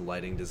study, and some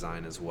lighting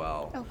design as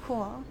well. Oh,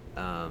 cool.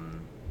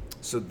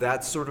 So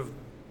that's sort of,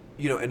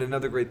 you know, and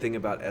another great thing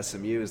about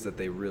SMU is that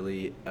they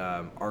really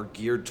are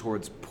geared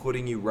towards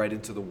putting you right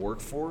into the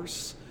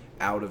workforce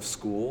out of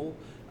school.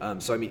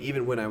 So, I mean,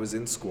 even when I was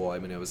in school, I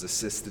mean, I was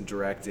assistant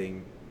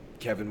directing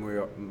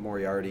Kevin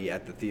Moriarty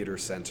at the Theater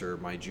Center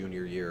my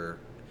junior year.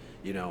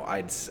 You know,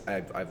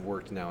 I've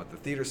worked now at the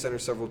Theater Center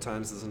several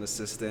times as an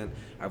assistant.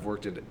 I've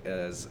worked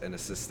as an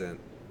assistant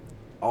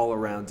all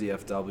around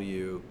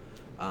DFW.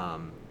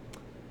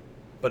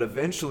 But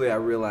eventually I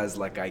realized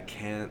like I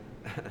can't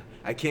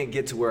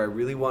get to where I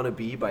really want to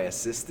be by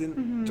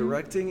assistant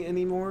directing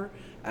anymore.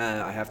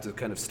 I have to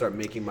kind of start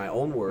making my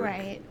own work.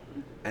 Right.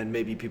 And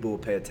maybe people will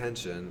pay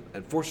attention.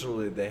 And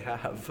fortunately they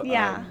have.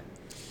 Yeah.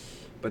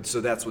 But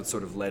so that's what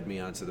sort of led me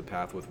onto the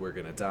path with We're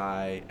Gonna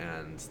Die,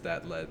 and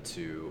that led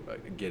to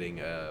getting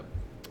a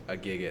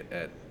gig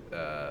at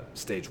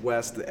Stage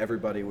West,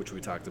 Everybody, which we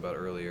talked about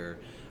earlier.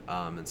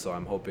 And so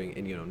I'm hoping,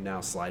 and you know,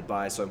 now Slide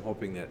By, so I'm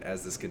hoping that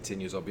as this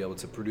continues, I'll be able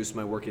to produce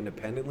my work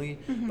independently,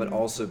 but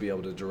also be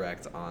able to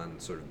direct on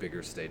sort of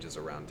bigger stages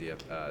around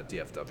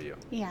DFW.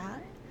 Yeah.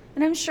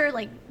 And I'm sure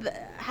like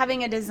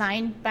having a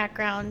design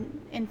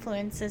background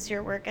influences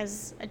your work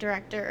as a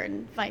director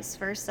and vice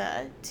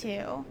versa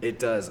too. It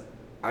does.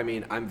 I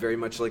mean, I'm very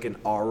much like an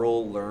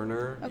oral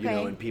learner, you know,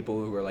 Okay. and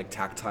people who are like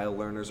tactile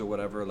learners or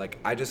whatever, like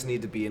I just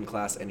need to be in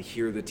class and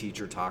hear the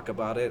teacher talk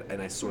about it,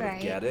 and I sort Right.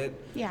 of get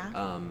it.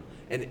 Yeah.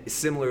 And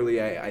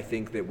similarly, I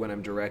think that when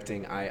I'm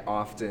directing,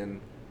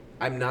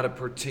 I'm not a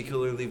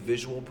particularly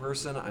visual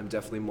person. I'm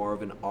definitely more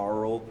of an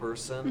oral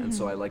person, and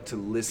so I like to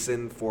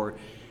listen for.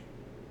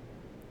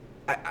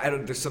 I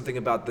don't. There's something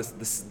about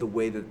the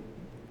way that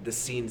the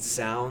scene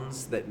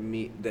sounds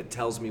that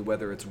tells me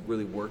whether it's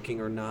really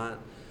working or not.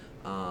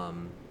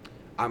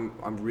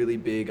 I'm really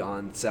big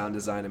on sound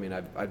design. I mean,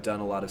 I've done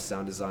a lot of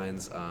sound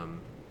designs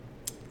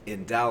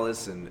in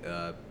Dallas and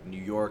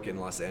New York and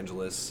Los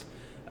Angeles.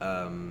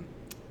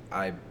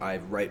 I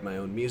write my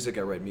own music.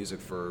 I write music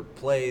for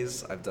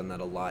plays. I've done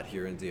that a lot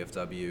here in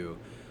DFW.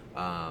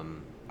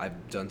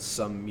 I've done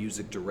some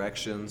music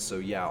direction. So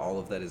yeah, all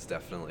of that is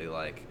definitely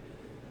like,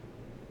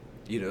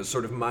 you know,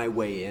 sort of my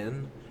way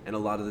in. And a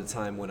lot of the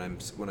time when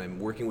I'm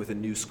working with a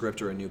new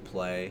script or a new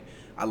play,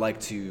 I like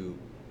to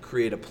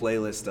create a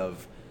playlist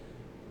of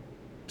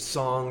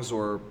songs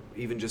or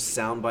even just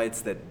sound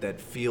bites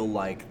that feel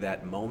like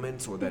that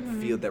moment, or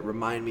that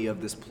remind me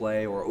of this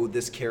play, or oh,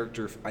 this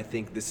character, I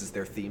think this is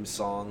their theme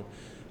song.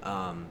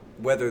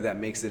 Whether that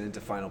makes it into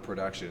final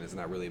production is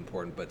not really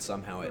important, but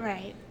somehow it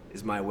Right.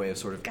 is my way of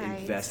sort of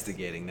Guides.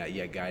 investigating that,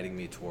 guiding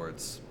me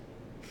towards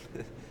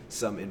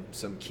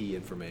some key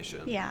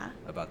information Yeah.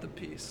 about the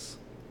piece.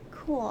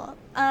 Cool.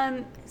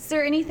 Is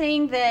there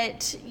anything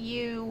that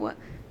you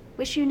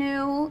wish you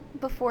knew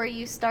before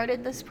you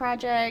started this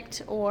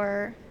project,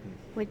 or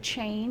would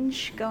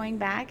change going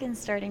back and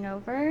starting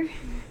over?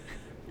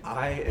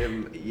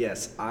 I'm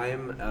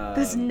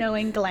Those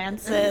knowing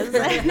glances.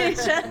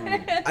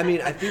 I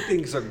mean, I think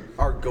things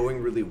are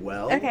going really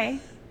well. Okay.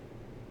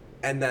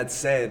 And that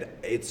said,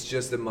 it's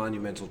just a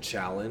monumental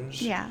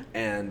challenge. Yeah.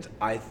 And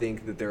I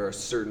think that there are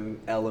certain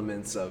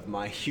elements of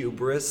my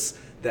hubris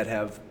that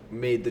have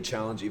made the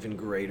challenge even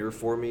greater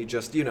for me.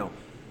 Just,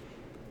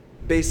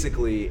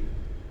 basically,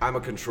 I'm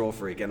a control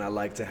freak and I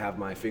like to have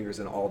my fingers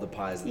in all the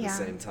pies at the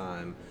same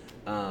time.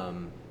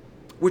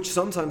 Which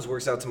sometimes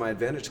works out to my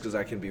advantage because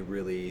I can be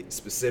really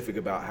specific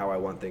about how I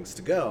want things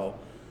to go.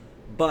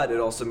 But it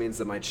also means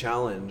that my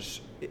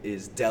challenge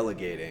is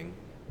delegating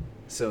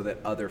so that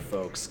other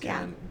folks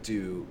can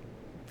do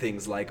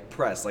things like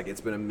press. Like,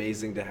 it's been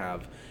amazing to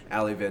have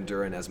Ali Van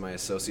Duren as my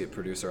associate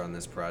producer on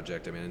this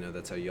project. I mean, I know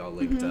that's how y'all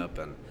linked up,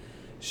 and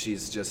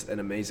she's just an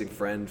amazing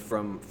friend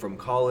from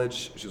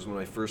college. She was one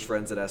of my first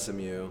friends at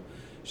SMU.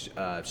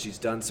 She's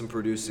done some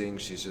producing.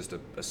 She's just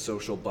a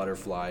social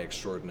butterfly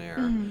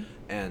extraordinaire,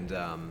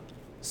 and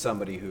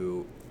somebody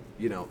who,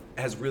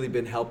 has really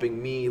been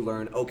helping me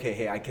learn, okay,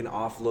 hey, I can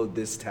offload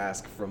this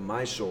task from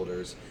my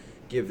shoulders,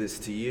 give this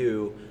to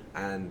you,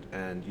 and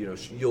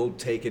you'll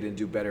take it and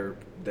do better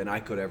than I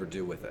could ever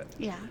do with it.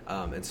 Yeah.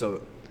 And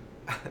so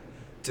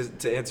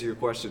to answer your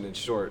question in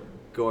short,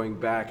 going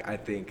back, I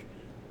think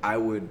I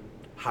would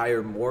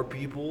hire more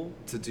people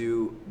to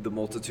do the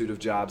multitude of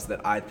jobs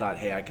that I thought,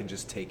 hey, I can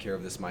just take care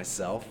of this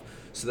myself,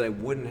 so that I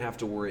wouldn't have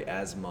to worry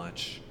as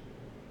much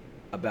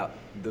about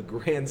the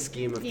grand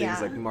scheme of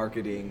things like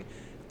marketing,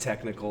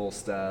 technical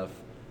stuff,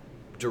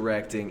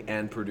 directing,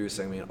 and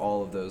producing. I mean,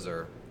 all of those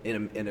are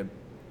in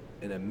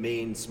a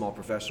main small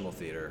professional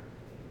theater.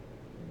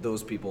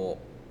 Those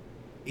people,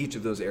 each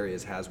of those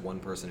areas has one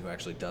person who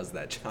actually does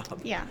that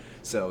job. Yeah.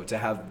 So to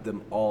have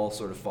them all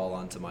sort of fall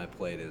onto my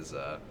plate is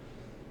a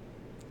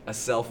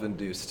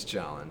self-induced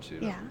challenge.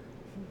 Yeah.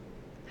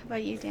 How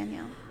about you,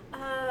 Danielle?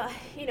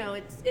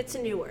 It's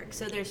a new work,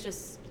 so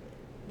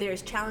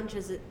there's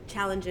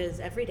challenges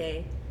every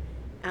day,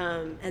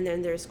 and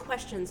then there's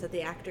questions that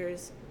the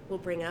actors will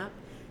bring up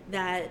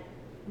that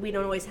we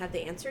don't always have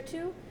the answer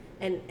to,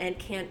 and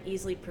can't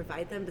easily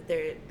provide them, but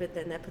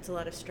then that puts a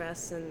lot of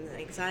stress and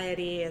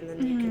anxiety, and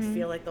then you can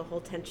feel like the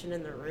whole tension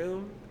in the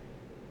room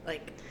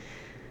like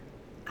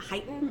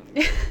heighten.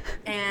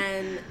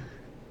 And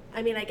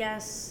I mean, I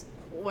guess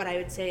what I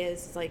would say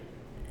is, like,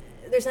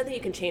 there's nothing you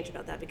can change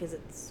about that because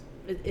it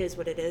is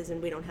what it is,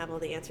 and we don't have all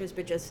the answers,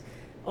 but just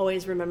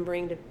always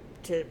remembering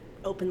to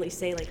openly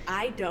say, like,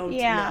 I don't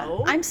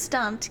know. I'm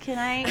stumped. Can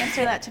I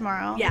answer that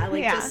tomorrow?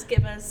 Just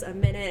give us a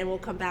minute and we'll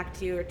come back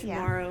to you, or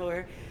tomorrow,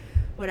 or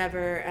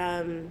whatever.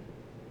 And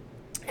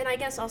I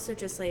guess also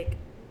just, like,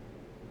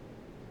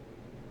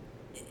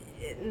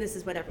 and this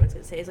is what everyone's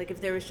going to say, is, like,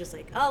 if there was just,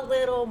 like, a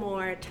little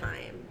more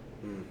time.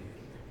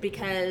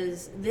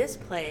 Because this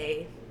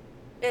play,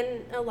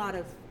 and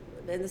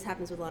this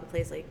happens with a lot of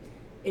plays, like,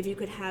 if you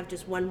could have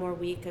just one more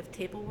week of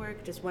table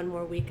work, just one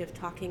more week of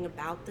talking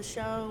about the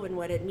show and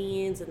what it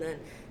means, and then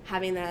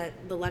having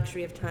the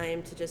luxury of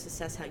time to just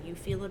assess how you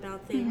feel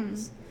about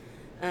things,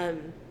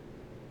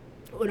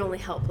 would only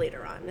help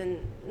later on.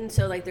 And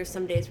so, like, there's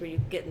some days where you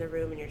get in the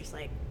room and you're just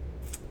like,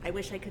 I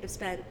wish I could have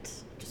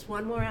spent just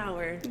one more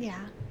hour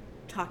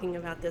talking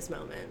about this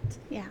moment.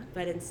 Yeah.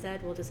 But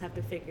instead, we'll just have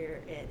to figure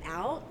it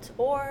out,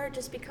 or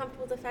just be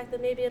comfortable with the fact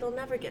that maybe it'll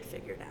never get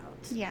figured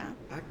out. Yeah.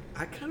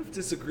 I kind of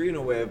disagree in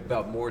a way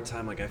about more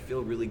time. Like, I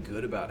feel really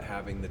good about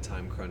having the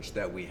time crunch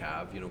that we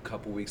have. A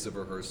couple weeks of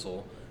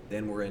rehearsal,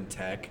 then we're in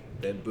tech,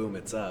 then boom,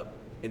 it's up.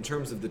 In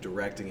terms of the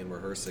directing and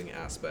rehearsing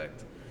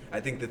aspect, I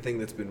think the thing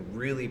that's been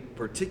really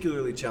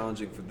particularly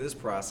challenging for this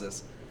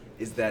process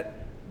is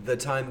that the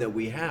time that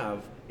we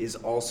have is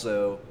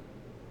also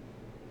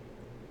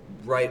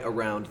right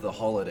around the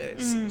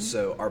holidays.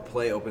 So our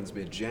play opens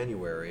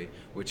mid-January,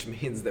 which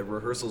means that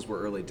rehearsals were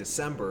early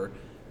December,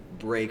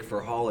 break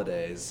for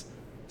holidays.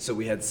 So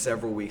we had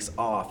several weeks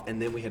off,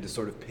 and then we had to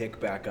sort of pick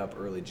back up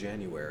early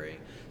January.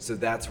 So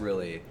that's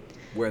really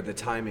where the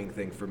timing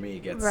thing for me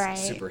gets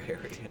super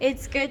hairy.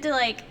 It's good to,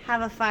 like,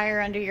 have a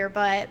fire under your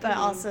butt, but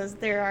also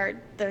there are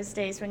those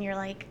days when you're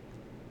like,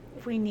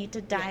 we need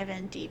to dive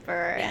in deeper,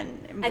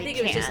 and I think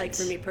it was just, like,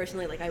 for me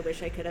personally, like, I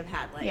wish I could have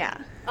had, like,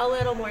 a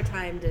little more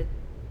time to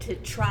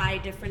try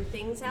different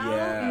things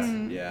out,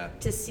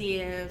 to see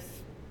if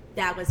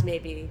that was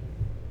maybe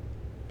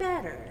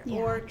better,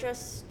 or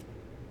just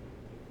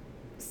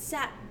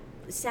sat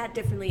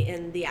differently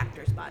in the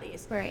actors'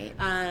 bodies. Right.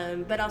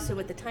 But also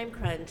with the time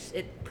crunch,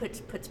 it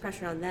puts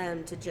pressure on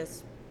them to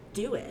just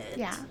do it.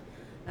 Yeah.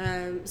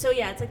 So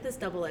it's like this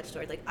double-edged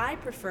sword. Like, I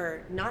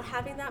prefer not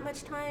having that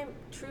much time,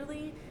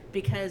 truly,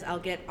 because I'll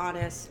get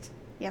honest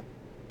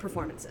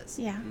performances.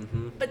 Yeah.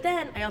 But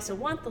then I also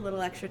want the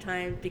little extra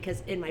time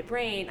because in my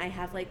brain I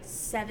have like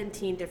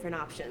 17 different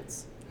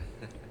options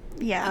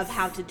of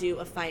how to do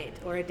a fight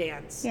or a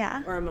dance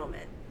or a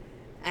moment.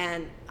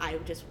 And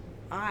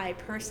I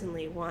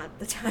personally want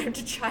the time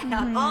to try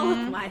out all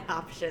of my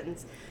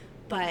options.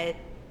 But,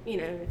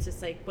 it's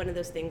just like one of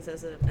those things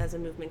as a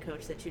movement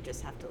coach that you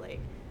just have to, like,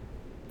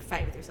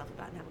 fight with yourself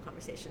about and have a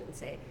conversation and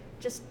say,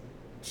 just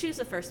choose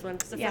the first one,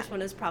 because the first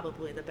one is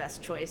probably the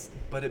best choice.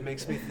 But it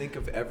makes me think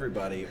of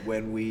everybody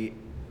when we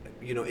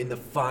in the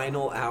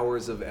final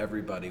hours of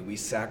everybody, we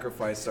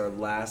sacrificed our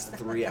last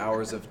 3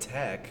 hours of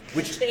tech,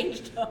 which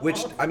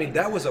I mean,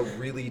 that was a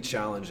really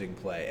challenging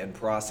play and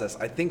process,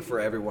 I think, for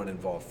everyone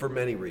involved, for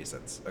many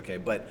reasons. Okay,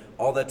 but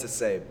all that to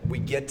say, we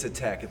get to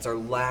tech. It's our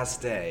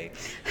last day.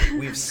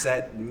 We've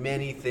set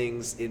many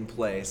things in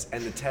place,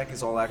 and the tech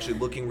is all actually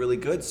looking really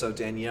good. So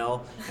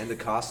Danielle and the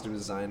costume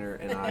designer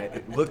and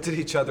I looked at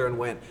each other and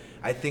went,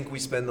 I think we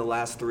spend the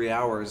last 3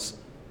 hours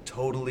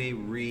totally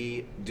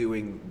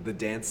redoing the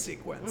dance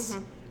sequence.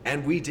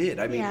 And we did.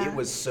 I mean, it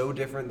was so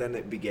different than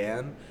it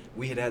began.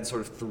 We had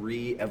sort of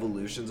 3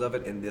 evolutions of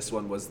it, and this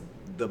one was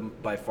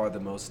by far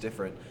the most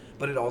different.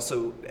 But it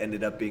also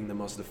ended up being the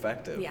most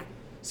effective. Yeah.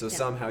 So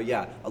somehow,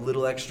 a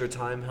little extra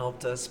time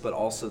helped us, but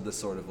also the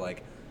sort of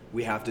like,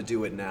 we have to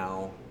do it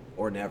now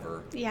or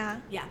never.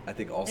 Yeah. I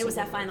think also it was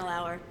that worked. final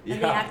hour, Yeah.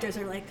 and the actors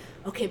are like,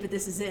 "Okay, but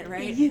this is it,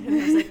 right?" And I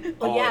was like,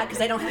 "Oh yeah, because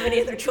I don't have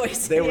any other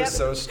choice." They were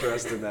so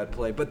stressed in that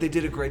play, but they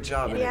did a great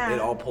job, and Yeah. it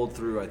all pulled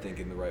through, I think,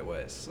 in the right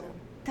ways. So.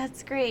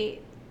 That's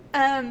great.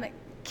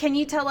 Can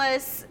you tell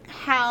us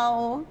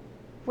how,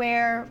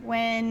 where,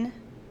 when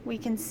we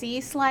can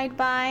see Slide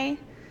By?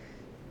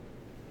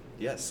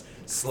 Yes.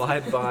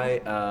 Slide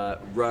By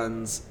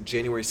runs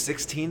January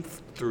 16th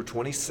through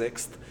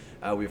 26th.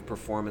 We have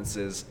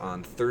performances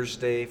on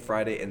Thursday,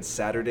 Friday, and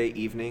Saturday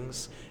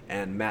evenings,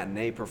 and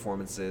matinee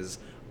performances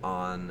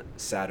on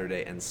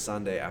Saturday and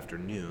Sunday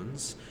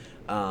afternoons.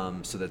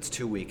 So that's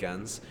 2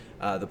 weekends.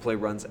 The play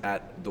runs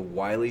at the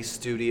Wiley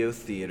Studio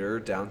Theater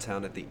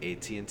downtown at the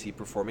AT&T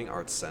Performing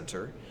Arts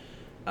Center.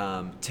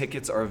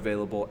 Tickets are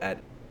available at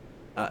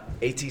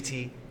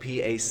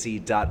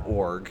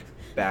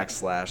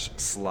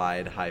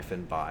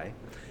attpac.org/slide-by.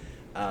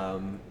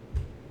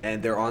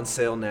 And they're on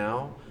sale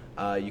now.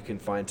 You can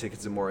find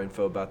tickets and more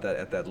info about that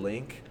at that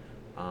link.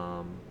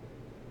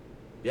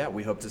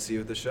 We hope to see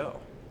you at the show.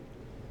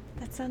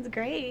 That sounds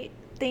great.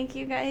 Thank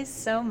you guys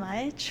so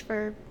much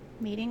for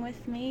meeting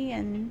with me,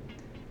 and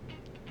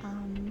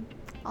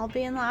I'll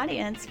be in the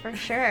audience for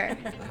sure.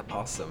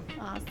 Awesome.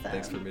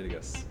 Thanks for meeting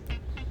us.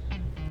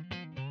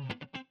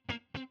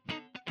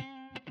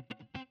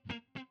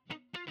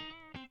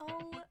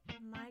 Oh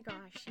my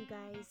gosh, you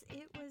guys.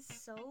 It was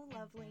so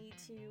lovely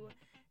to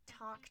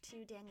talk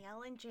to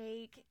Danielle and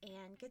Jake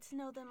and get to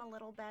know them a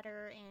little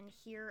better and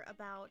hear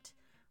about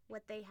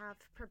what they have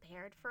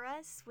prepared for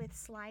us with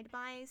Slide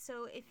By.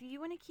 So if you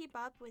want to keep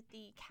up with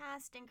the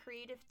cast and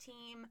creative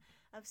team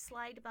of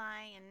Slide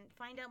By and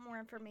find out more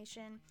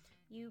information,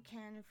 you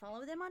can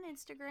follow them on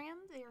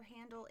Instagram. Their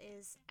handle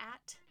is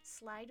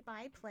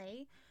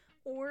 @SlideByPlay,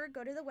 or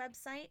go to the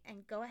website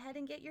and go ahead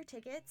and get your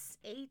tickets,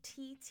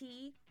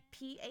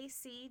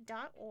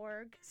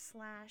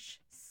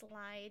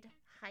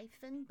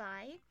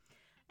 attpac.org/slide-by.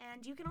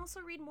 And you can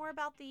also read more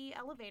about the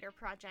Elevator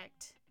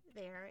Project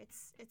there.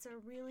 It's a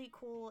really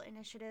cool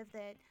initiative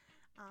that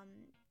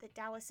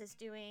Dallas is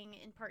doing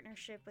in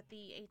partnership with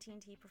the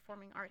AT&T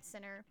Performing Arts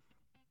Center.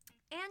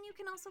 And you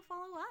can also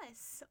follow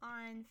us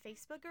on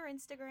Facebook or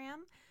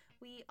Instagram.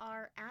 We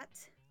are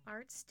at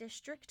Arts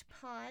District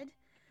Pod.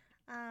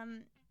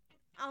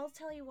 I'll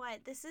tell you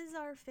what, this is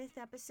our 5th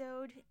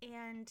episode,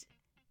 and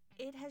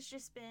it has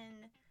just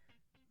been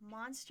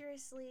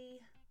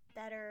monstrously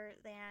better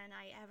than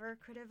I ever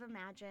could have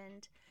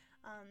imagined.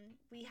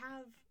 We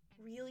have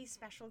really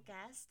special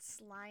guests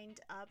lined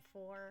up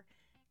for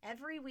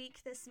every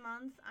week this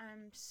month.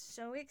 I'm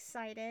so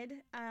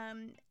excited.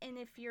 And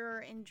if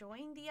you're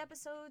enjoying the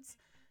episodes,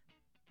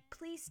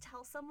 please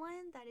tell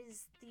someone. That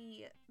is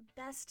the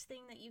best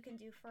thing that you can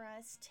do for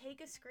us.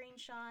 Take a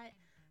screenshot,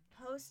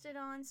 post it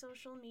on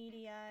social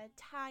media,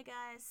 tag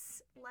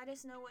us, let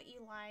us know what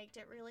you liked.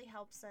 It really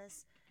helps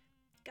us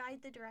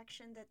guide the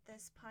direction that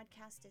this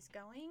podcast is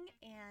going.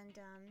 And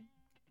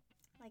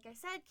like I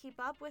said, keep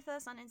up with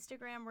us on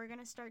Instagram. We're going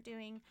to start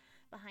doing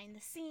behind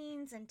the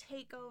scenes and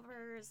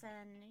takeovers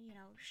and,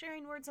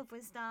 sharing words of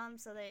wisdom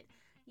so that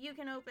you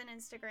can open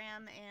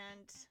Instagram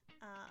and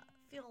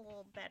feel a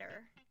little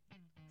better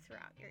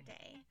throughout your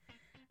day.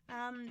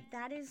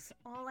 That is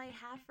all I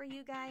have for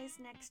you guys.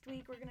 Next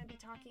week, we're going to be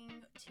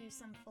talking to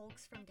some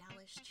folks from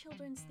Dallas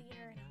Children's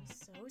Theater, and I'm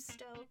so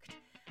stoked.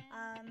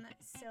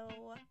 So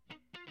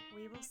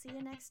we will see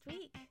you next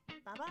week.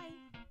 Bye-bye.